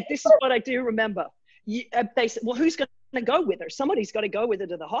said, this is what I do remember. They said, well, who's going to go with her? Somebody's got to go with her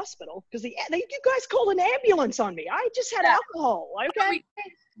to the hospital, because you guys call an ambulance on me. I just had alcohol. Okay.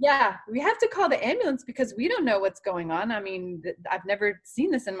 Yeah, we have to call the ambulance because we don't know what's going on. I mean, I've never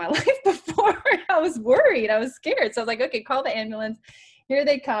seen this in my life before. I was worried. I was scared. So I was like, okay, call the ambulance. Here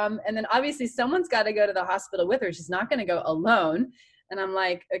they come. And then obviously someone's got to go to the hospital with her. She's not going to go alone. And I'm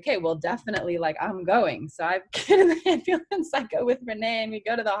like, okay, well, definitely, like, I'm going. So I get in the ambulance. I go with Renee, and we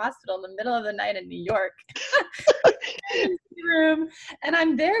go to the hospital in the middle of the night in New York. Room, and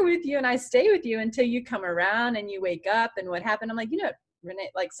I'm there with you, and I stay with you until you come around and you wake up. And what happened? I'm like, Renee,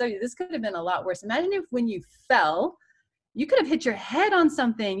 like, so this could have been a lot worse. Imagine if when you fell, you could have hit your head on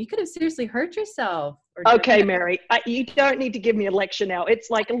something. You could have seriously hurt yourself. Okay, Mary, you don't need to give me a lecture now. It's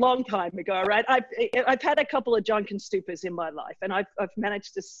like a long time ago, right? I've had a couple of drunken stupors in my life, and I've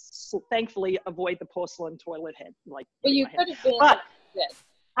managed to thankfully avoid the porcelain toilet head. Like, but you could have been. But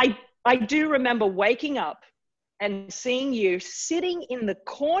I do remember waking up and seeing you sitting in the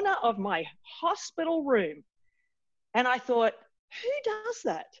corner of my hospital room, and I thought, who does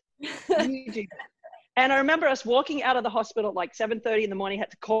that? You do that. And I remember us walking out of the hospital at like 7:30 in the morning. I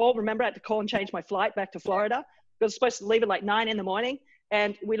had to call and change my flight back to Florida. I was supposed to leave at like 9 in the morning.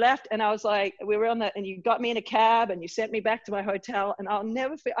 And we left, and I was like, we were and you got me in a cab and you sent me back to my hotel. And I'll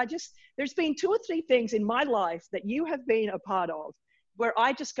never there's been 2 or 3 things in my life that you have been a part of where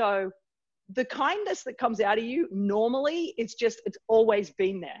I just go, the kindness that comes out of you normally, it's always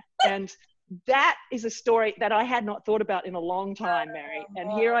been there. And that is a story that I had not thought about in a long time, Mary.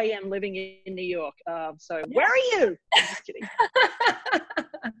 And here I am living in New York. So where are you? I'm just kidding.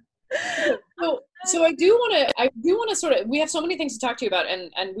 So I do want to sort of, we have so many things to talk to you about,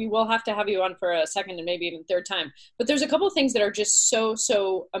 and we will have to have you on for a second and maybe even third time. But there's a couple of things that are just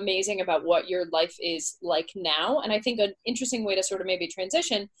so amazing about what your life is like now. And I think an interesting way to sort of maybe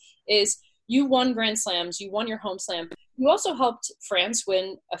transition is you won Grand Slams, you won your home slam. You also helped France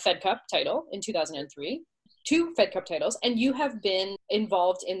win a Fed Cup title in 2003, 2 Fed Cup titles, and you have been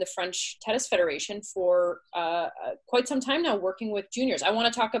involved in the French Tennis Federation for quite some time now, working with juniors. I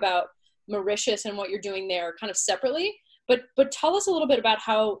want to talk about Mauritius and what you're doing there kind of separately, but tell us a little bit about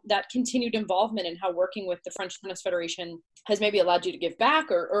how that continued involvement and how working with the French Tennis Federation has maybe allowed you to give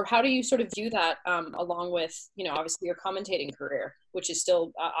back, or how do you sort of do that along with, obviously your commentating career, which is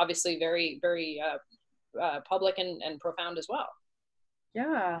still obviously very, very public and profound as well.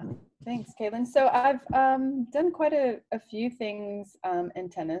 Yeah, thanks, Caitlin. So I've done quite a few things in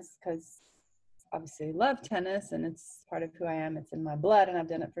tennis, because obviously love tennis and it's part of who I am. It's in my blood, and I've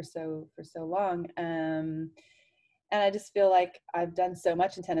done it for so long. And I just feel like I've done so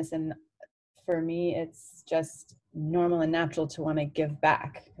much in tennis, and for me, it's just normal and natural to want to give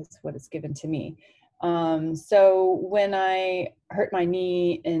back. It's what it's given to me. So when I hurt my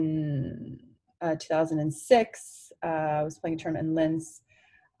knee in 2006, I was playing a tournament in Linz.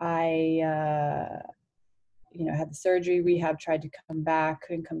 I, had the surgery, rehab, tried to come back,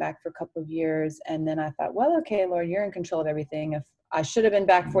 couldn't come back for a couple of years. And then I thought, well, okay, Lord, you're in control of everything. If I should have been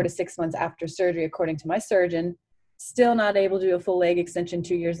back 4 to 6 months after surgery, according to my surgeon, still not able to do a full leg extension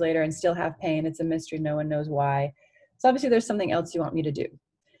 2 years later and still have pain. It's a mystery. No one knows why. So obviously there's something else you want me to do.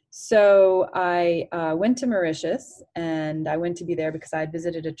 So I went to Mauritius, and I went to be there because I had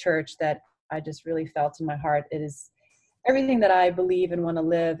visited a church that I just really felt in my heart. It is everything that I believe and want to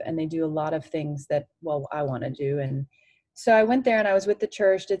live, and they do a lot of things that, I want to do. And so I went there, and I was with the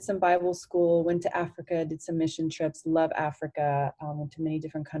church, did some Bible school, went to Africa, did some mission trips, love Africa, went to many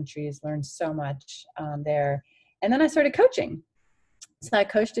different countries, learned so much there. And then I started coaching. So I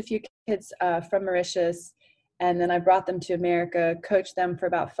coached a few kids from Mauritius, and then I brought them to America, coached them for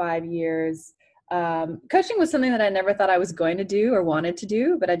about 5 years, coaching was something that I never thought I was going to do or wanted to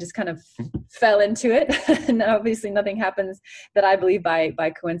do, but I just kind of fell into it. And obviously nothing happens that I believe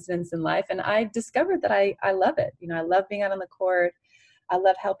by coincidence in life. And I discovered that I love it. You know, I love being out on the court. I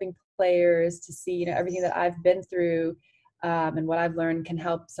love helping players to see, you know, everything that I've been through, and what I've learned can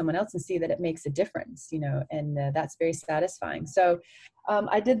help someone else and see that it makes a difference, you know, and that's very satisfying. So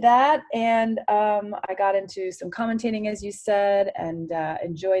I did that, and I got into some commentating, as you said, and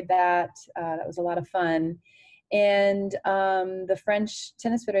enjoyed that. That was a lot of fun. And the French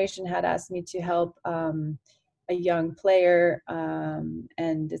Tennis Federation had asked me to help a young player,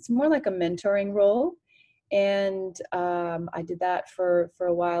 and it's more like a mentoring role. And I did that for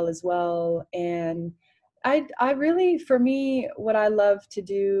a while as well. And I really, for me, what I love to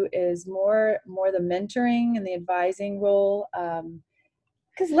do is more the mentoring and the advising role.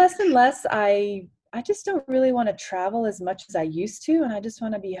 Because less and less, I just don't really want to travel as much as I used to, and I just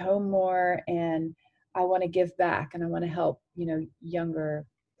want to be home more, and I want to give back, and I want to help, you know, younger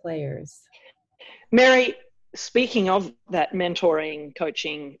players. Mary, speaking of that mentoring,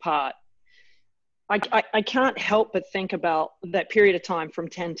 coaching part, I can't help but think about that period of time from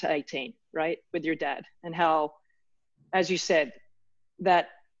 10 to 18, right, with your dad, and how, as you said, that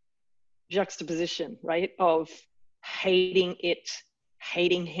juxtaposition, right, of hating it,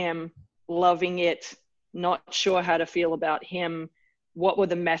 hating him, loving it, not sure how to feel about him. What were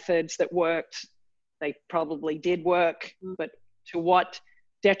the methods that worked? They probably did work, but to what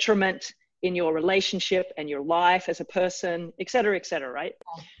detriment in your relationship and your life as a person, et cetera, right?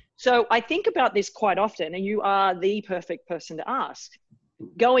 So I think about this quite often, and you are the perfect person to ask.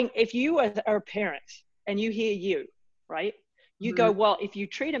 If you are a parent and you hear you, right? You go, well, if you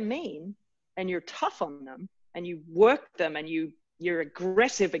treat them mean and you're tough on them and you work them and you're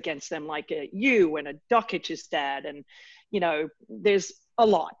aggressive against them, like you and a Dokic's dad, and, you know, there's a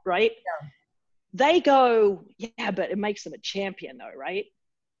lot, right? Yeah. They go, yeah, but it makes them a champion though, right?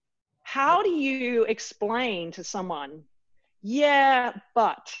 How do you explain to someone, yeah,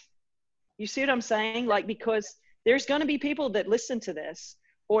 but, you see what I'm saying? Like, because there's going to be people that listen to this,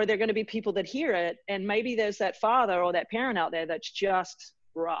 or they're going to be people that hear it, and maybe there's that father or that parent out there that's just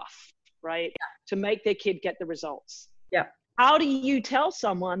rough, right? Yeah. To make their kid get the results. Yeah. How do you tell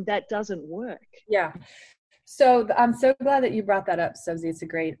someone that doesn't work? Yeah. So I'm so glad that you brought that up, Subzi. It's a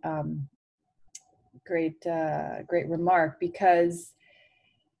great remark, because,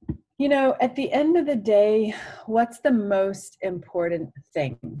 you know, at the end of the day, what's the most important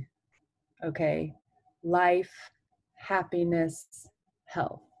thing? Okay. Life, happiness,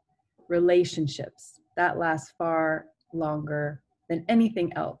 health, relationships, that lasts far longer than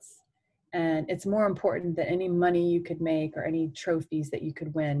anything else. And it's more important than any money you could make or any trophies that you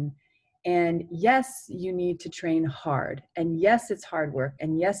could win. And yes, you need to train hard. And yes, it's hard work.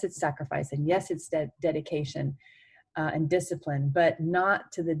 And yes, it's sacrifice. And yes, it's dedication and discipline, but not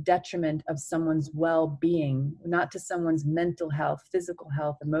to the detriment of someone's well-being, not to someone's mental health, physical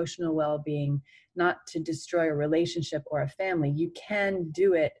health, emotional well-being, not to destroy a relationship or a family. You can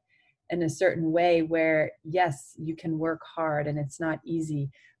do it in a certain way where, yes, you can work hard and it's not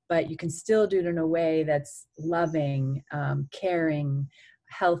easy, but you can still do it in a way that's loving, caring,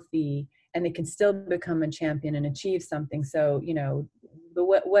 healthy, and it can still become a champion and achieve something. So, you know,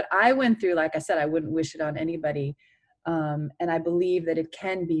 what I went through, like I said, I wouldn't wish it on anybody. And I believe that it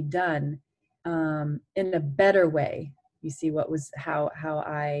can be done in a better way. You see what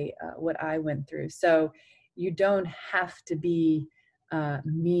I went through. So you don't have to be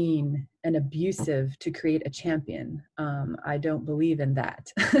mean and abusive to create a champion. I don't believe in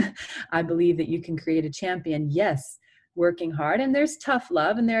that. I believe that you can create a champion, yes, working hard, and there's tough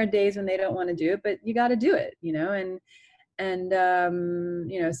love, and there are days when they don't want to do it, but you got to do it, you know. And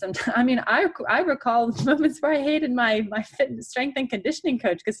you know, sometimes, I mean, I recall moments where I hated my fitness, strength and conditioning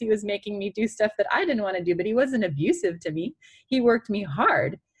coach, because he was making me do stuff that I didn't want to do, but he wasn't abusive to me. He worked me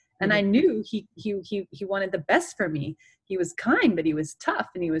hard, and I knew he wanted the best for me. He was kind, but he was tough,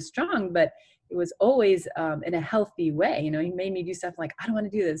 and he was strong, but it was always in a healthy way. You know, he made me do stuff like, I don't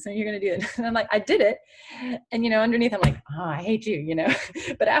want to do this, so you're going to do it. And I'm like, I did it. And, you know, underneath, I'm like, oh, I hate you, you know.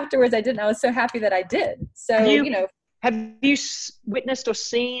 But afterwards, I didn't. I was so happy that I did. So, you know. Have you witnessed or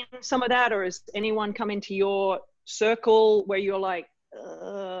seen some of that, or has anyone come into your circle where you're like,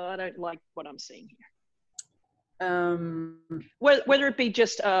 I don't like what I'm seeing here? Whether it be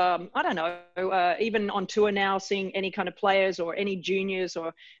just, I don't know, even on tour now, seeing any kind of players or any juniors,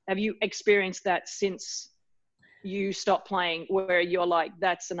 or have you experienced that since you stopped playing, where you're like,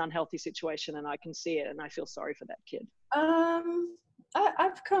 that's an unhealthy situation and I can see it and I feel sorry for that kid?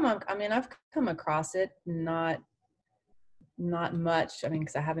 I've come across it, not much. I mean,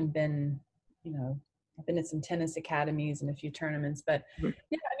 because I haven't been I've been at some tennis academies and a few tournaments, but yeah,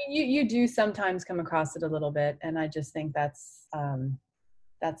 I mean, you do sometimes come across it a little bit. And I just think that's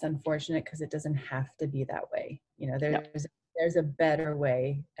unfortunate because it doesn't have to be that way. There's a better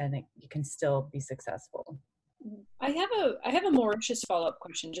way, and you can still be successful. I have a Mauritius follow-up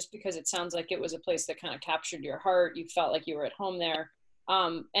question, just because it sounds like it was a place that kind of captured your heart. You felt like you were at home there.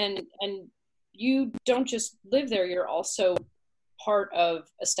 And you don't just live there, you're also part of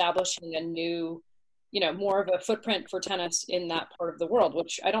establishing a new, more of a footprint for tennis in that part of the world,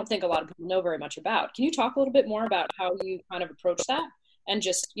 which I don't think a lot of people know very much about. Can you talk a little bit more about how you kind of approach that, and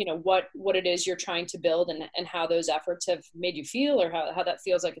just, what it is you're trying to build, and how those efforts have made you feel, or how that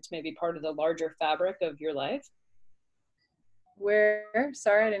feels like it's maybe part of the larger fabric of your life? Where?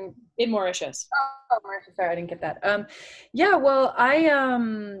 Sorry, I didn't. In Mauritius. Oh, Mauritius. Sorry, I didn't get that. Yeah, well,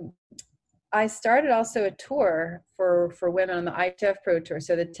 I started also a tour for women on the ITF Pro Tour.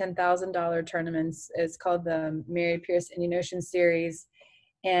 So the $10,000 tournaments is called the Mary Pierce Indian Ocean Series.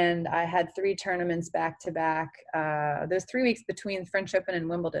 And I had 3 tournaments back to back. There's 3 weeks between French Open and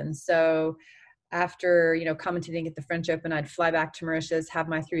Wimbledon. So after, commentating at the French Open, I'd fly back to Mauritius, have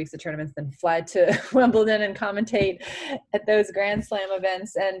my 3 weeks of tournaments, then fly to Wimbledon and commentate at those Grand Slam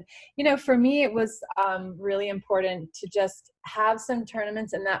events. And, for me, it was really important to just have some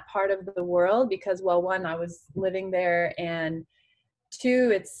tournaments in that part of the world because, well, one, I was living there, and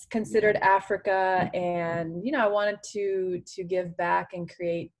 2, it's considered Africa. And, I wanted to give back and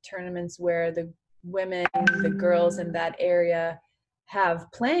create tournaments where the women, the girls in that area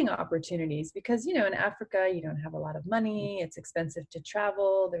have playing opportunities, because in Africa you don't have a lot of money, it's expensive to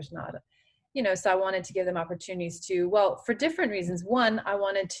travel, there's not so I wanted to give them opportunities for different reasons. One, I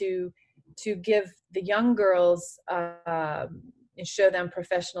wanted to give the young girls and show them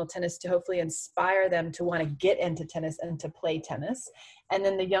professional tennis, to hopefully inspire them to want to get into tennis and to play tennis, and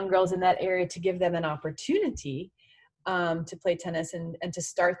then the young girls in that area to give them an opportunity to play tennis and to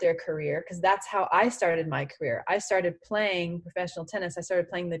start their career, because that's how I started my career. I started playing professional tennis. I started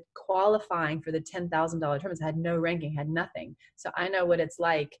playing the qualifying for the $10,000 tournaments. I had no ranking, had nothing. So I know what it's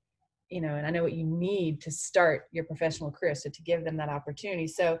like, and I know what you need to start your professional career. So to give them that opportunity.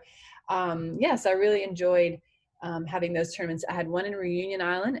 So so I really enjoyed having those tournaments. I had 1 in Reunion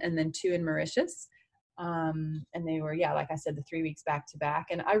Island and then 2 in Mauritius. And they were, like I said, the 3 weeks back to back.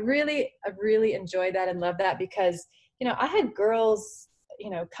 And I really enjoyed that and loved that because, I had girls,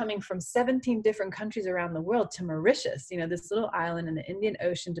 coming from 17 different countries around the world to Mauritius, this little island in the Indian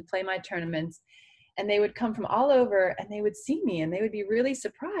Ocean, to play my tournaments. And they would come from all over and they would see me and they would be really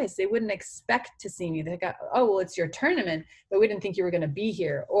surprised. They wouldn't expect to see me. They go, oh, well, it's your tournament, but we didn't think you were going to be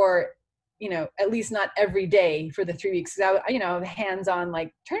here. Or, at least not every day for the 3 weeks. Cause I'm a hands-on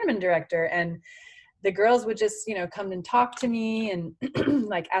like tournament director, and the girls would just, come and talk to me and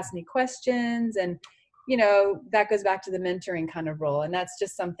like ask me questions. And, that goes back to the mentoring kind of role. And that's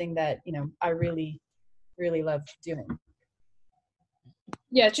just something that, I really, really love doing.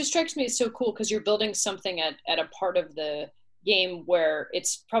 Yeah, it just strikes me as so cool because you're building something at a part of the game where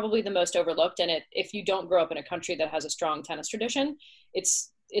it's probably the most overlooked. And if you don't grow up in a country that has a strong tennis tradition,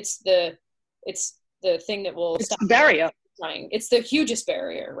 it's the thing that will stop barrier. It's the hugest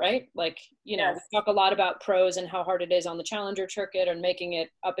barrier, right? Like, yes. We talk a lot about pros and how hard it is on the challenger circuit and making it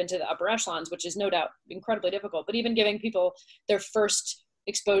up into the upper echelons, which is no doubt incredibly difficult, but even giving people their first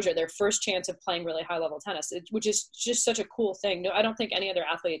exposure, their first chance of playing really high level tennis, which is just such a cool thing. No, I don't think any other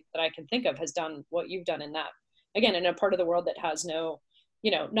athlete that I can think of has done what you've done in that, again, in a part of the world that has no,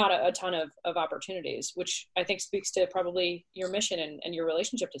 not a ton of opportunities, which I think speaks to probably your mission and your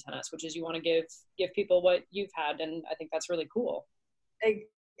relationship to tennis, which is you want to give people what you've had. And I think that's really cool.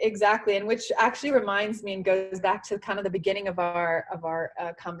 Exactly. And which actually reminds me and goes back to kind of the beginning of our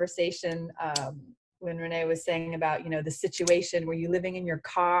conversation, when Renee was saying about, the situation, were you living in your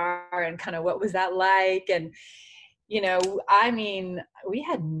car and kind of what was that like? And, we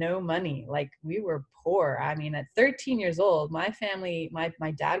had no money, like we were poor. At 13 years old, my family,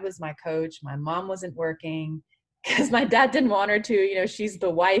 my dad was my coach. My mom wasn't working because my dad didn't want her to, she's the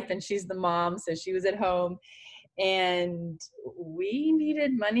wife and she's the mom. So she was at home and we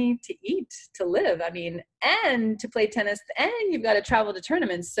needed money to eat, to live. And to play tennis, and you've got to travel to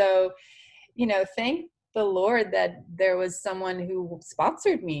tournaments. So, thank the Lord that there was someone who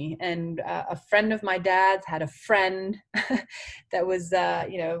sponsored me, and a friend of my dad's had a friend that was,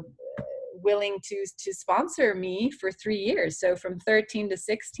 willing to sponsor me for 3 years. So from 13 to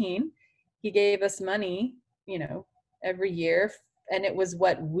 16, he gave us money, every year. And it was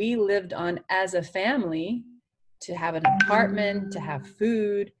what we lived on as a family, to have an apartment, to have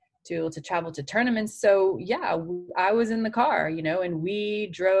food, to be able to travel to tournaments. So yeah, I was in the car, and we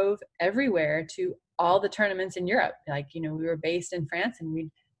drove everywhere to all the tournaments in Europe. Like, we were based in France, and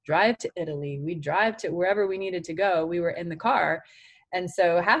we'd drive to Italy, we'd drive to wherever we needed to go. We were in the car. And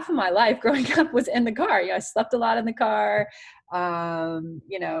so half of my life growing up was in the car. I slept a lot in the car.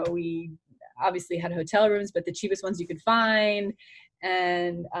 We obviously had hotel rooms, but the cheapest ones you could find.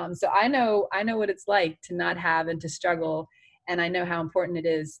 And so I know what it's like to not have and to struggle. And I know how important it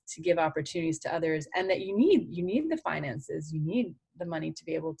is to give opportunities to others, and that you need the finances, you need the money to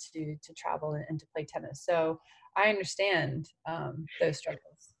be able to travel and to play tennis. So I understand those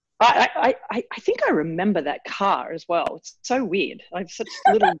struggles. I think I remember that car as well. It's so weird. I have such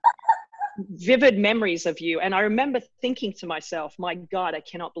little vivid memories of you. And I remember thinking to myself, my God, I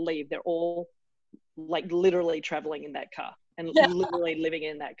cannot believe they're all like literally traveling in that car and literally living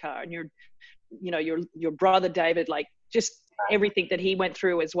in that car. And your brother, David, like just everything that he went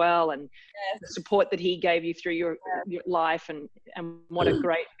through as well, and the support that he gave you through your life, and what a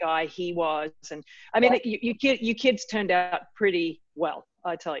great guy he was. And I mean, you kids turned out pretty well,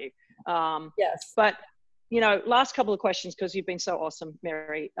 I tell you. Yes. But last couple of questions, because you've been so awesome,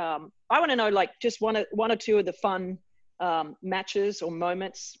 Mary. I want to know, like, just one or two of the fun matches or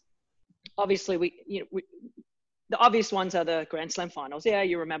moments. Obviously, the obvious ones are the Grand Slam finals. Yeah,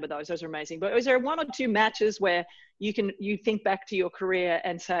 you remember those. Those are amazing. But is there one or two matches where you think back to your career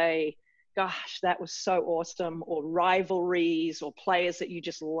and say, gosh, that was so awesome, or rivalries or players that you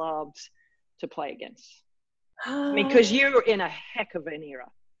just loved to play against? I mean, because you're in a heck of an era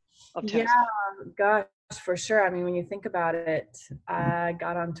of tennis. Yeah, gosh, for sure. I mean, when you think about it, I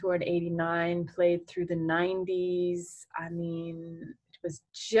got on tour in '89, played through the '90s. I mean, was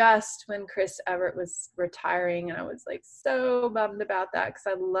just when Chris Evert was retiring, and I was like so bummed about that, because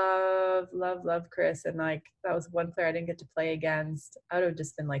I love Chris, and like that was one player I didn't get to play against. I would have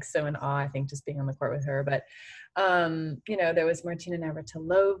just been like so in awe, I think, just being on the court with her. But there was Martina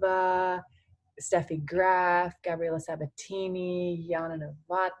Navratilova, Steffi Graf, Gabriela Sabatini, Yana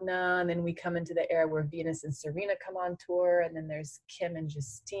Novotna, and then we come into the era where Venus and Serena come on tour, and then there's Kim and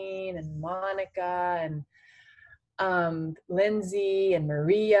Justine and Monica and Lindsay and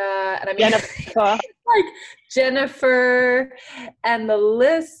Maria, and I mean like Jennifer, and the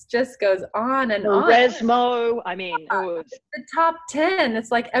list just goes on and on. Resmo, I mean, the top 10.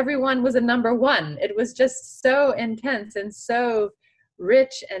 It's like everyone was a number one. It was just so intense and so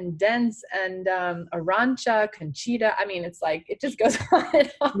rich and dense, and Arantxa, Conchita. I mean, it's like it just goes on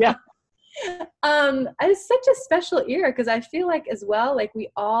and on. Yeah. It's such a special era, because I feel like as well, like we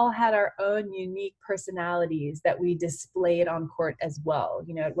all had our own unique personalities that we displayed on court as well.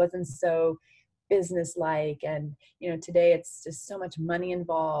 It wasn't so business-like, and today it's just so much money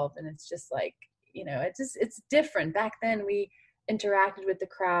involved, and it's just like it's different. Back then we interacted with the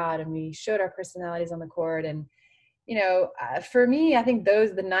crowd and we showed our personalities on the court, and for me, I think the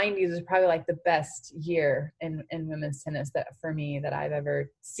 90s was probably like the best year in women's tennis that I've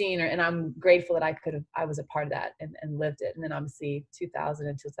ever seen. And I'm grateful that I was a part of that and lived it. And then obviously 2000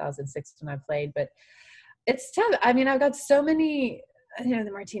 and 2006 when I played, but it's tough. I mean, I've got so many, the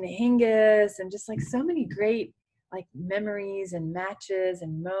Martina Hingis, and just like so many great like memories and matches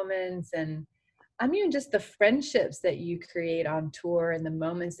and moments. And I mean, just the friendships that you create on tour and the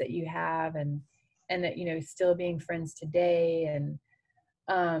moments that you have, and that, still being friends today. And,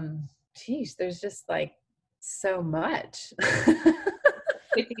 there's just like so much.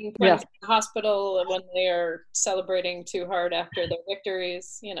 Taking friends to the hospital when they are celebrating too hard after their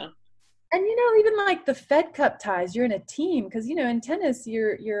victories, And, even like the Fed Cup ties, you're in a team, because, in tennis,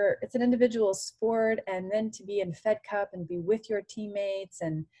 it's an individual sport. And then to be in Fed Cup and be with your teammates,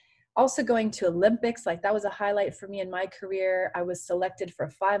 and also going to Olympics, like that was a highlight for me in my career. I was selected for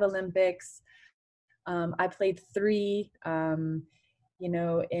 5 Olympics. I played 3, in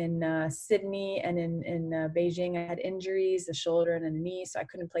Sydney and in Beijing. I had injuries, a shoulder and a knee, so I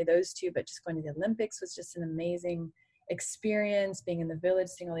couldn't play those 2, but just going to the Olympics was just an amazing experience, being in the village,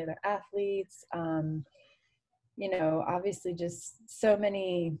 seeing all the other athletes. Obviously just so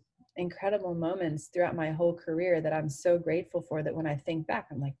many incredible moments throughout my whole career that I'm so grateful for, that when I think back,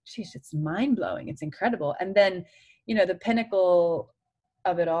 I'm like, geez, it's mind-blowing. It's incredible. And then, the pinnacle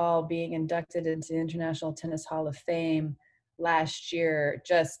of it all, being inducted into the International Tennis Hall of Fame last year,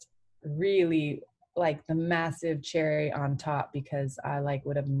 just really like the massive cherry on top, because I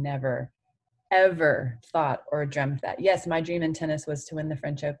would have never ever thought or dreamt that. Yes, my dream in tennis was to win the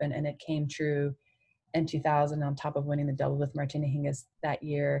French Open, and it came true in 2000 on top of winning the double with Martina Hingis that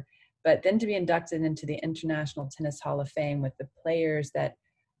year. But then to be inducted into the International Tennis Hall of Fame with the players that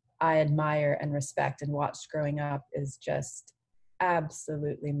I admire and respect and watched growing up is just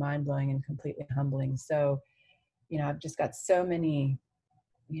absolutely mind-blowing and completely humbling. So, I've just got so many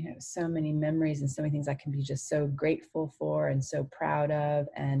memories and so many things I can be just so grateful for and so proud of.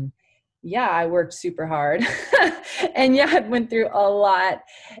 And yeah, I worked super hard and yeah, I went through a lot,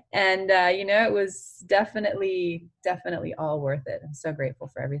 and it was definitely all worth it. I'm so grateful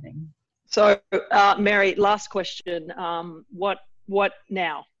for everything. So, Mary, last question. What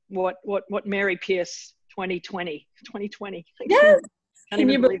now? What Mary Pierce 2020? Yes. Can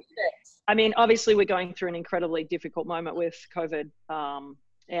you believe it? I mean, obviously we're going through an incredibly difficult moment with COVID,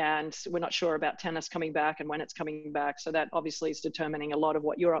 and we're not sure about tennis coming back and when it's coming back. So that obviously is determining a lot of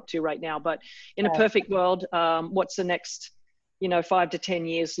what you're up to right now. But in a perfect world, what's the next, 5 to 10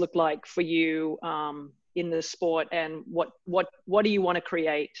 years look like for you in the sport, and what do you want to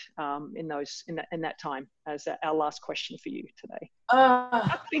create in that time? As our last question for you today.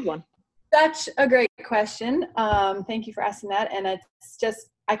 That's a big one. Such a great question. Thank you for asking that. And it's just,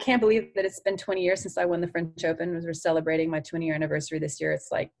 I can't believe that it's been 20 years since I won the French Open. As we're celebrating my 20-year anniversary this year, it's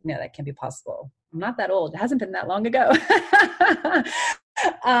like, no, that can't be possible. I'm not that old. It hasn't been that long ago.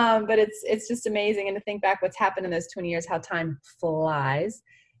 But it's just amazing. And to think back what's happened in those 20 years, how time flies,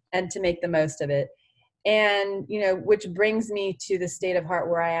 and to make the most of it. And, which brings me to the state of heart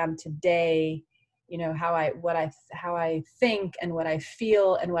where I am today, how I think and what I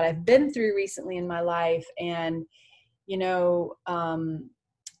feel and what I've been through recently in my life. And,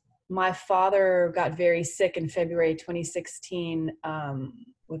 my father got very sick in February 2016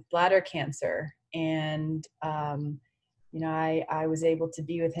 with bladder cancer. And, I was able to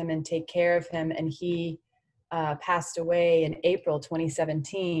be with him and take care of him. And he passed away in April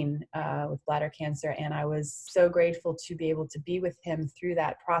 2017 with bladder cancer. And I was so grateful to be able to be with him through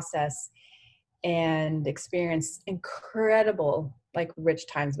that process and experience incredible, rich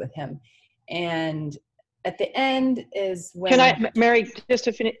times with him. And at the end is when Mary, just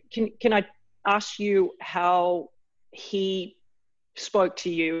to finish, can I ask you how he spoke to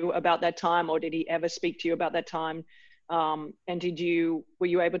you about that time, or did he ever speak to you about that time? And were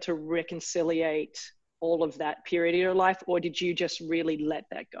you able to reconciliate all of that period of your life, or did you just really let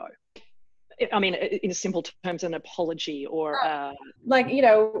that go? I mean, in simple terms, an apology or like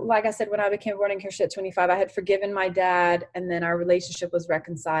I said, when I became born again Christian at 25, I had forgiven my dad, and then our relationship was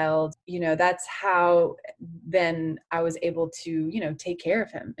reconciled. That's how then I was able to, take care of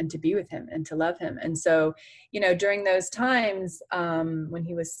him and to be with him and to love him. And so, during those times when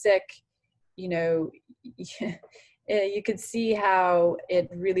he was sick, you could see how it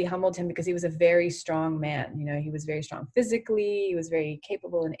really humbled him, because he was a very strong man. He was very strong physically, he was very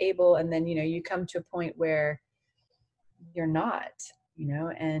capable and able. And then, you come to a point where you're not,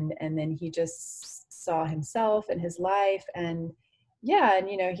 and then he just saw himself and his life. And yeah. And,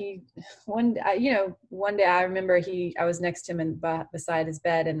 one day I remember I was next to him and beside his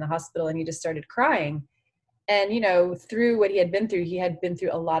bed in the hospital, and he just started crying. And, through what he had been through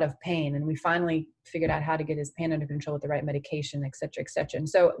a lot of pain. And we finally figured out how to get his pain under control with the right medication, et cetera, et cetera. And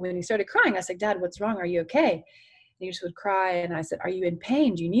so when he started crying, I said, Dad, what's wrong? Are you okay? And he just would cry. And I said, are you in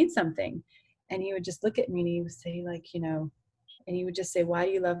pain? Do you need something? And he would just look at me and he would say and he would just say, why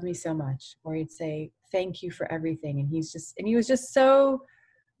do you love me so much? Or he'd say, thank you for everything. And he was just so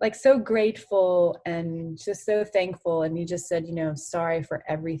so grateful and just so thankful. And he just said, sorry for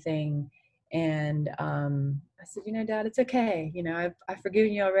everything. And I said, Dad, it's okay. I've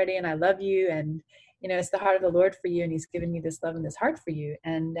forgiven you already, and I love you. And, it's the heart of the Lord for you. And he's given me this love and this heart for you.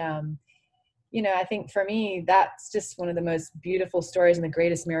 And, I think for me, that's just one of the most beautiful stories and the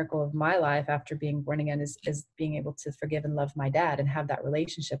greatest miracle of my life after being born again is being able to forgive and love my dad and have that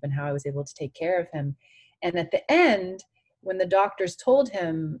relationship, and how I was able to take care of him. And at the end, when the doctors told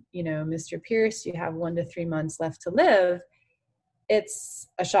him, Mr. Pierce, you have 1 to 3 months left to live, it's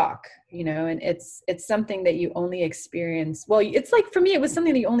a shock, and it's something that you only experience. Well, it's like, for me, it was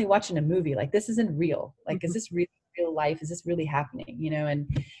something that you only watch in a movie. Like, this isn't real. Like, is this real life? Is this really happening?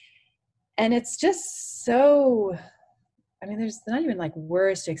 And it's just so, there's not even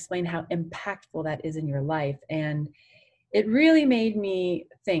words to explain how impactful that is in your life. And it really made me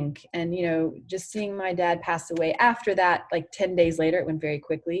think. And, just seeing my dad pass away after that, 10 days later, it went very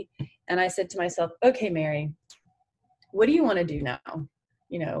quickly. And I said to myself, okay, Mary, what do you want to do now?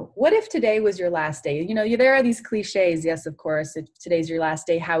 What if today was your last day? There are these cliches. Yes, of course, if today's your last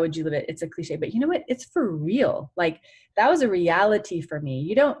day, how would you live it? It's a cliche, but you know what? It's for real. That was a reality for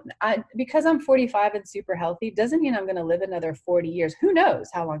me. Because I'm 45 and super healthy, doesn't mean I'm going to live another 40 years. Who knows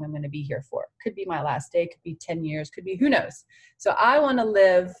how long I'm going to be here for? Could be my last day, could be 10 years, could be, who knows? So I want to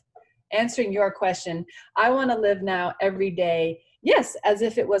live, answering your question, I want to live now every day yes, as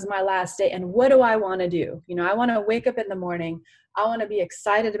if it was my last day. And what do I want to do? You know, I want to wake up in the morning. I want to be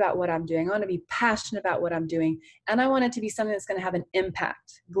excited about what I'm doing. I want to be passionate about what I'm doing. And I want it to be something that's going to have an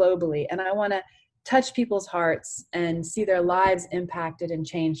impact globally. And I want to touch people's hearts and see their lives impacted and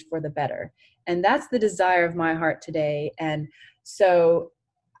changed for the better. And that's the desire of my heart today. And so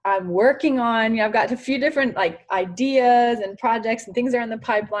I'm working on, I've got a few different like ideas and projects and things are in the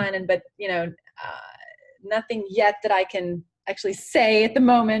pipeline, but nothing yet that I can actually say at the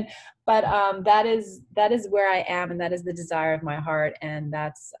moment. But that is where I am, and that is the desire of my heart, and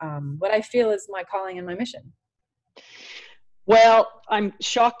that's what I feel is my calling and my mission. Well, I'm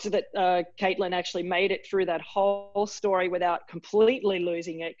shocked that Caitlin actually made it through that whole story without completely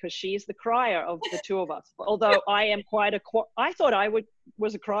losing it, because she's the crier of the two of us. Although I am I thought I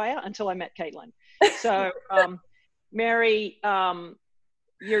was a crier until I met Caitlin. So, Mary,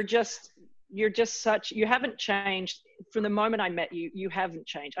 you haven't changed from the moment I met you. You haven't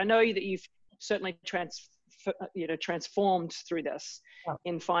changed. I know that you've certainly transformed through this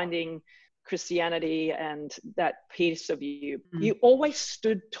in finding Christianity and that piece of you. You always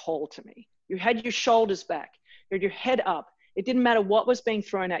stood tall to me. You had your shoulders back, you had your head up. It didn't matter what was being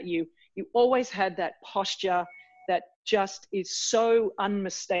thrown at you. You always had that posture that just is so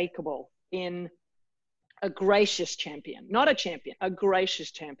unmistakable in a gracious champion, not a champion, a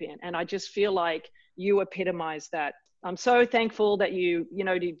gracious champion. And I just feel like you epitomize that. I'm so thankful that you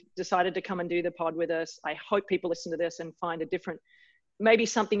decided to come and do the pod with us. I hope people listen to this and find maybe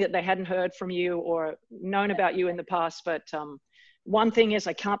something that they hadn't heard from you or known about you in the past. But one thing is,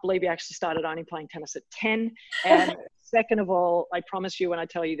 I can't believe you actually started only playing tennis at 10. And second of all, I promise you when I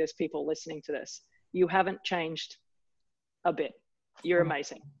tell you this, people listening to this, you haven't changed a bit. You're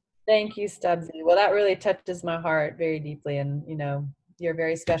amazing. Thank you, Stubbsy. Well, that really touches my heart very deeply. And, you're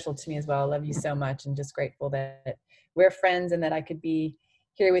very special to me as well. I love you so much, and just grateful that we're friends and that I could be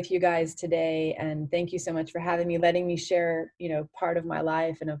here with you guys today. And thank you so much for having me, letting me share, part of my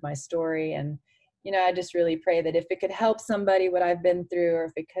life and of my story. And, I just really pray that if it could help somebody what I've been through, or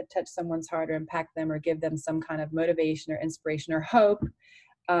if it could touch someone's heart or impact them or give them some kind of motivation or inspiration or hope,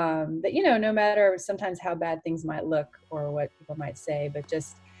 that, no matter sometimes how bad things might look or what people might say, but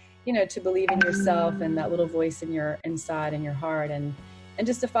just, to believe in yourself and that little voice in your inside and your heart, and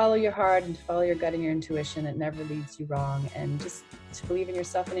just to follow your heart and to follow your gut and your intuition. It never leads you wrong. And just to believe in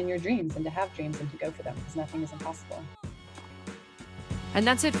yourself and in your dreams, and to have dreams and to go for them, because nothing is impossible. And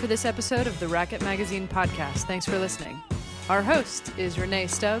that's it for this episode of the Racket Magazine podcast. Thanks for listening. Our host is Renee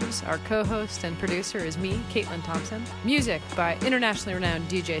Stubbs. Our co-host and producer is me, Caitlin Thompson. Music by internationally renowned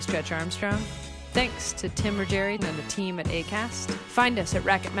DJ Stretch Armstrong. Thanks to Tim Ruggieri and the team at Acast. Find us at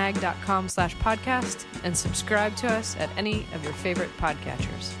racketmag.com/podcast and subscribe to us at any of your favorite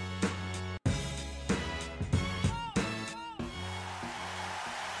podcatchers.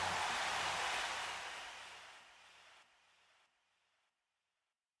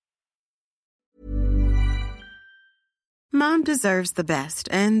 Mom deserves the best,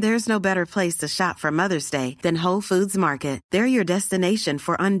 and there's no better place to shop for Mother's Day than Whole Foods Market. They're your destination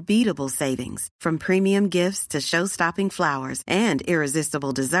for unbeatable savings, from premium gifts to show-stopping flowers and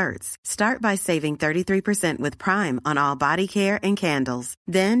irresistible desserts. Start by saving 33% with Prime on all body care and candles.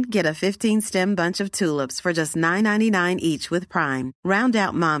 Then get a 15-stem bunch of tulips for just $9.99 each with Prime. Round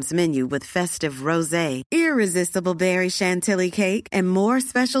out Mom's menu with festive rosé, irresistible berry chantilly cake, and more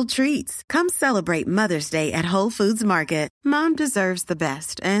special treats. Come celebrate Mother's Day at Whole Foods Market. Mom deserves the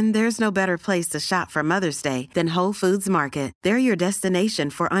best, and there's no better place to shop for Mother's Day than Whole Foods Market. They're your destination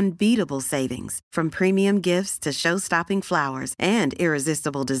for unbeatable savings, from premium gifts to show-stopping flowers and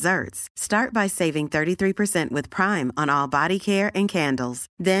irresistible desserts. Start by saving 33% with Prime on all body care and candles.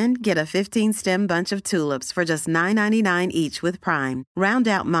 Then get a 15-stem bunch of tulips for just $9.99 each with Prime. Round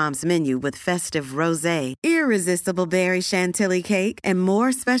out Mom's menu with festive rosé, irresistible berry chantilly cake, and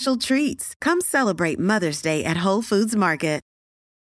more special treats. Come celebrate Mother's Day at Whole Foods Market.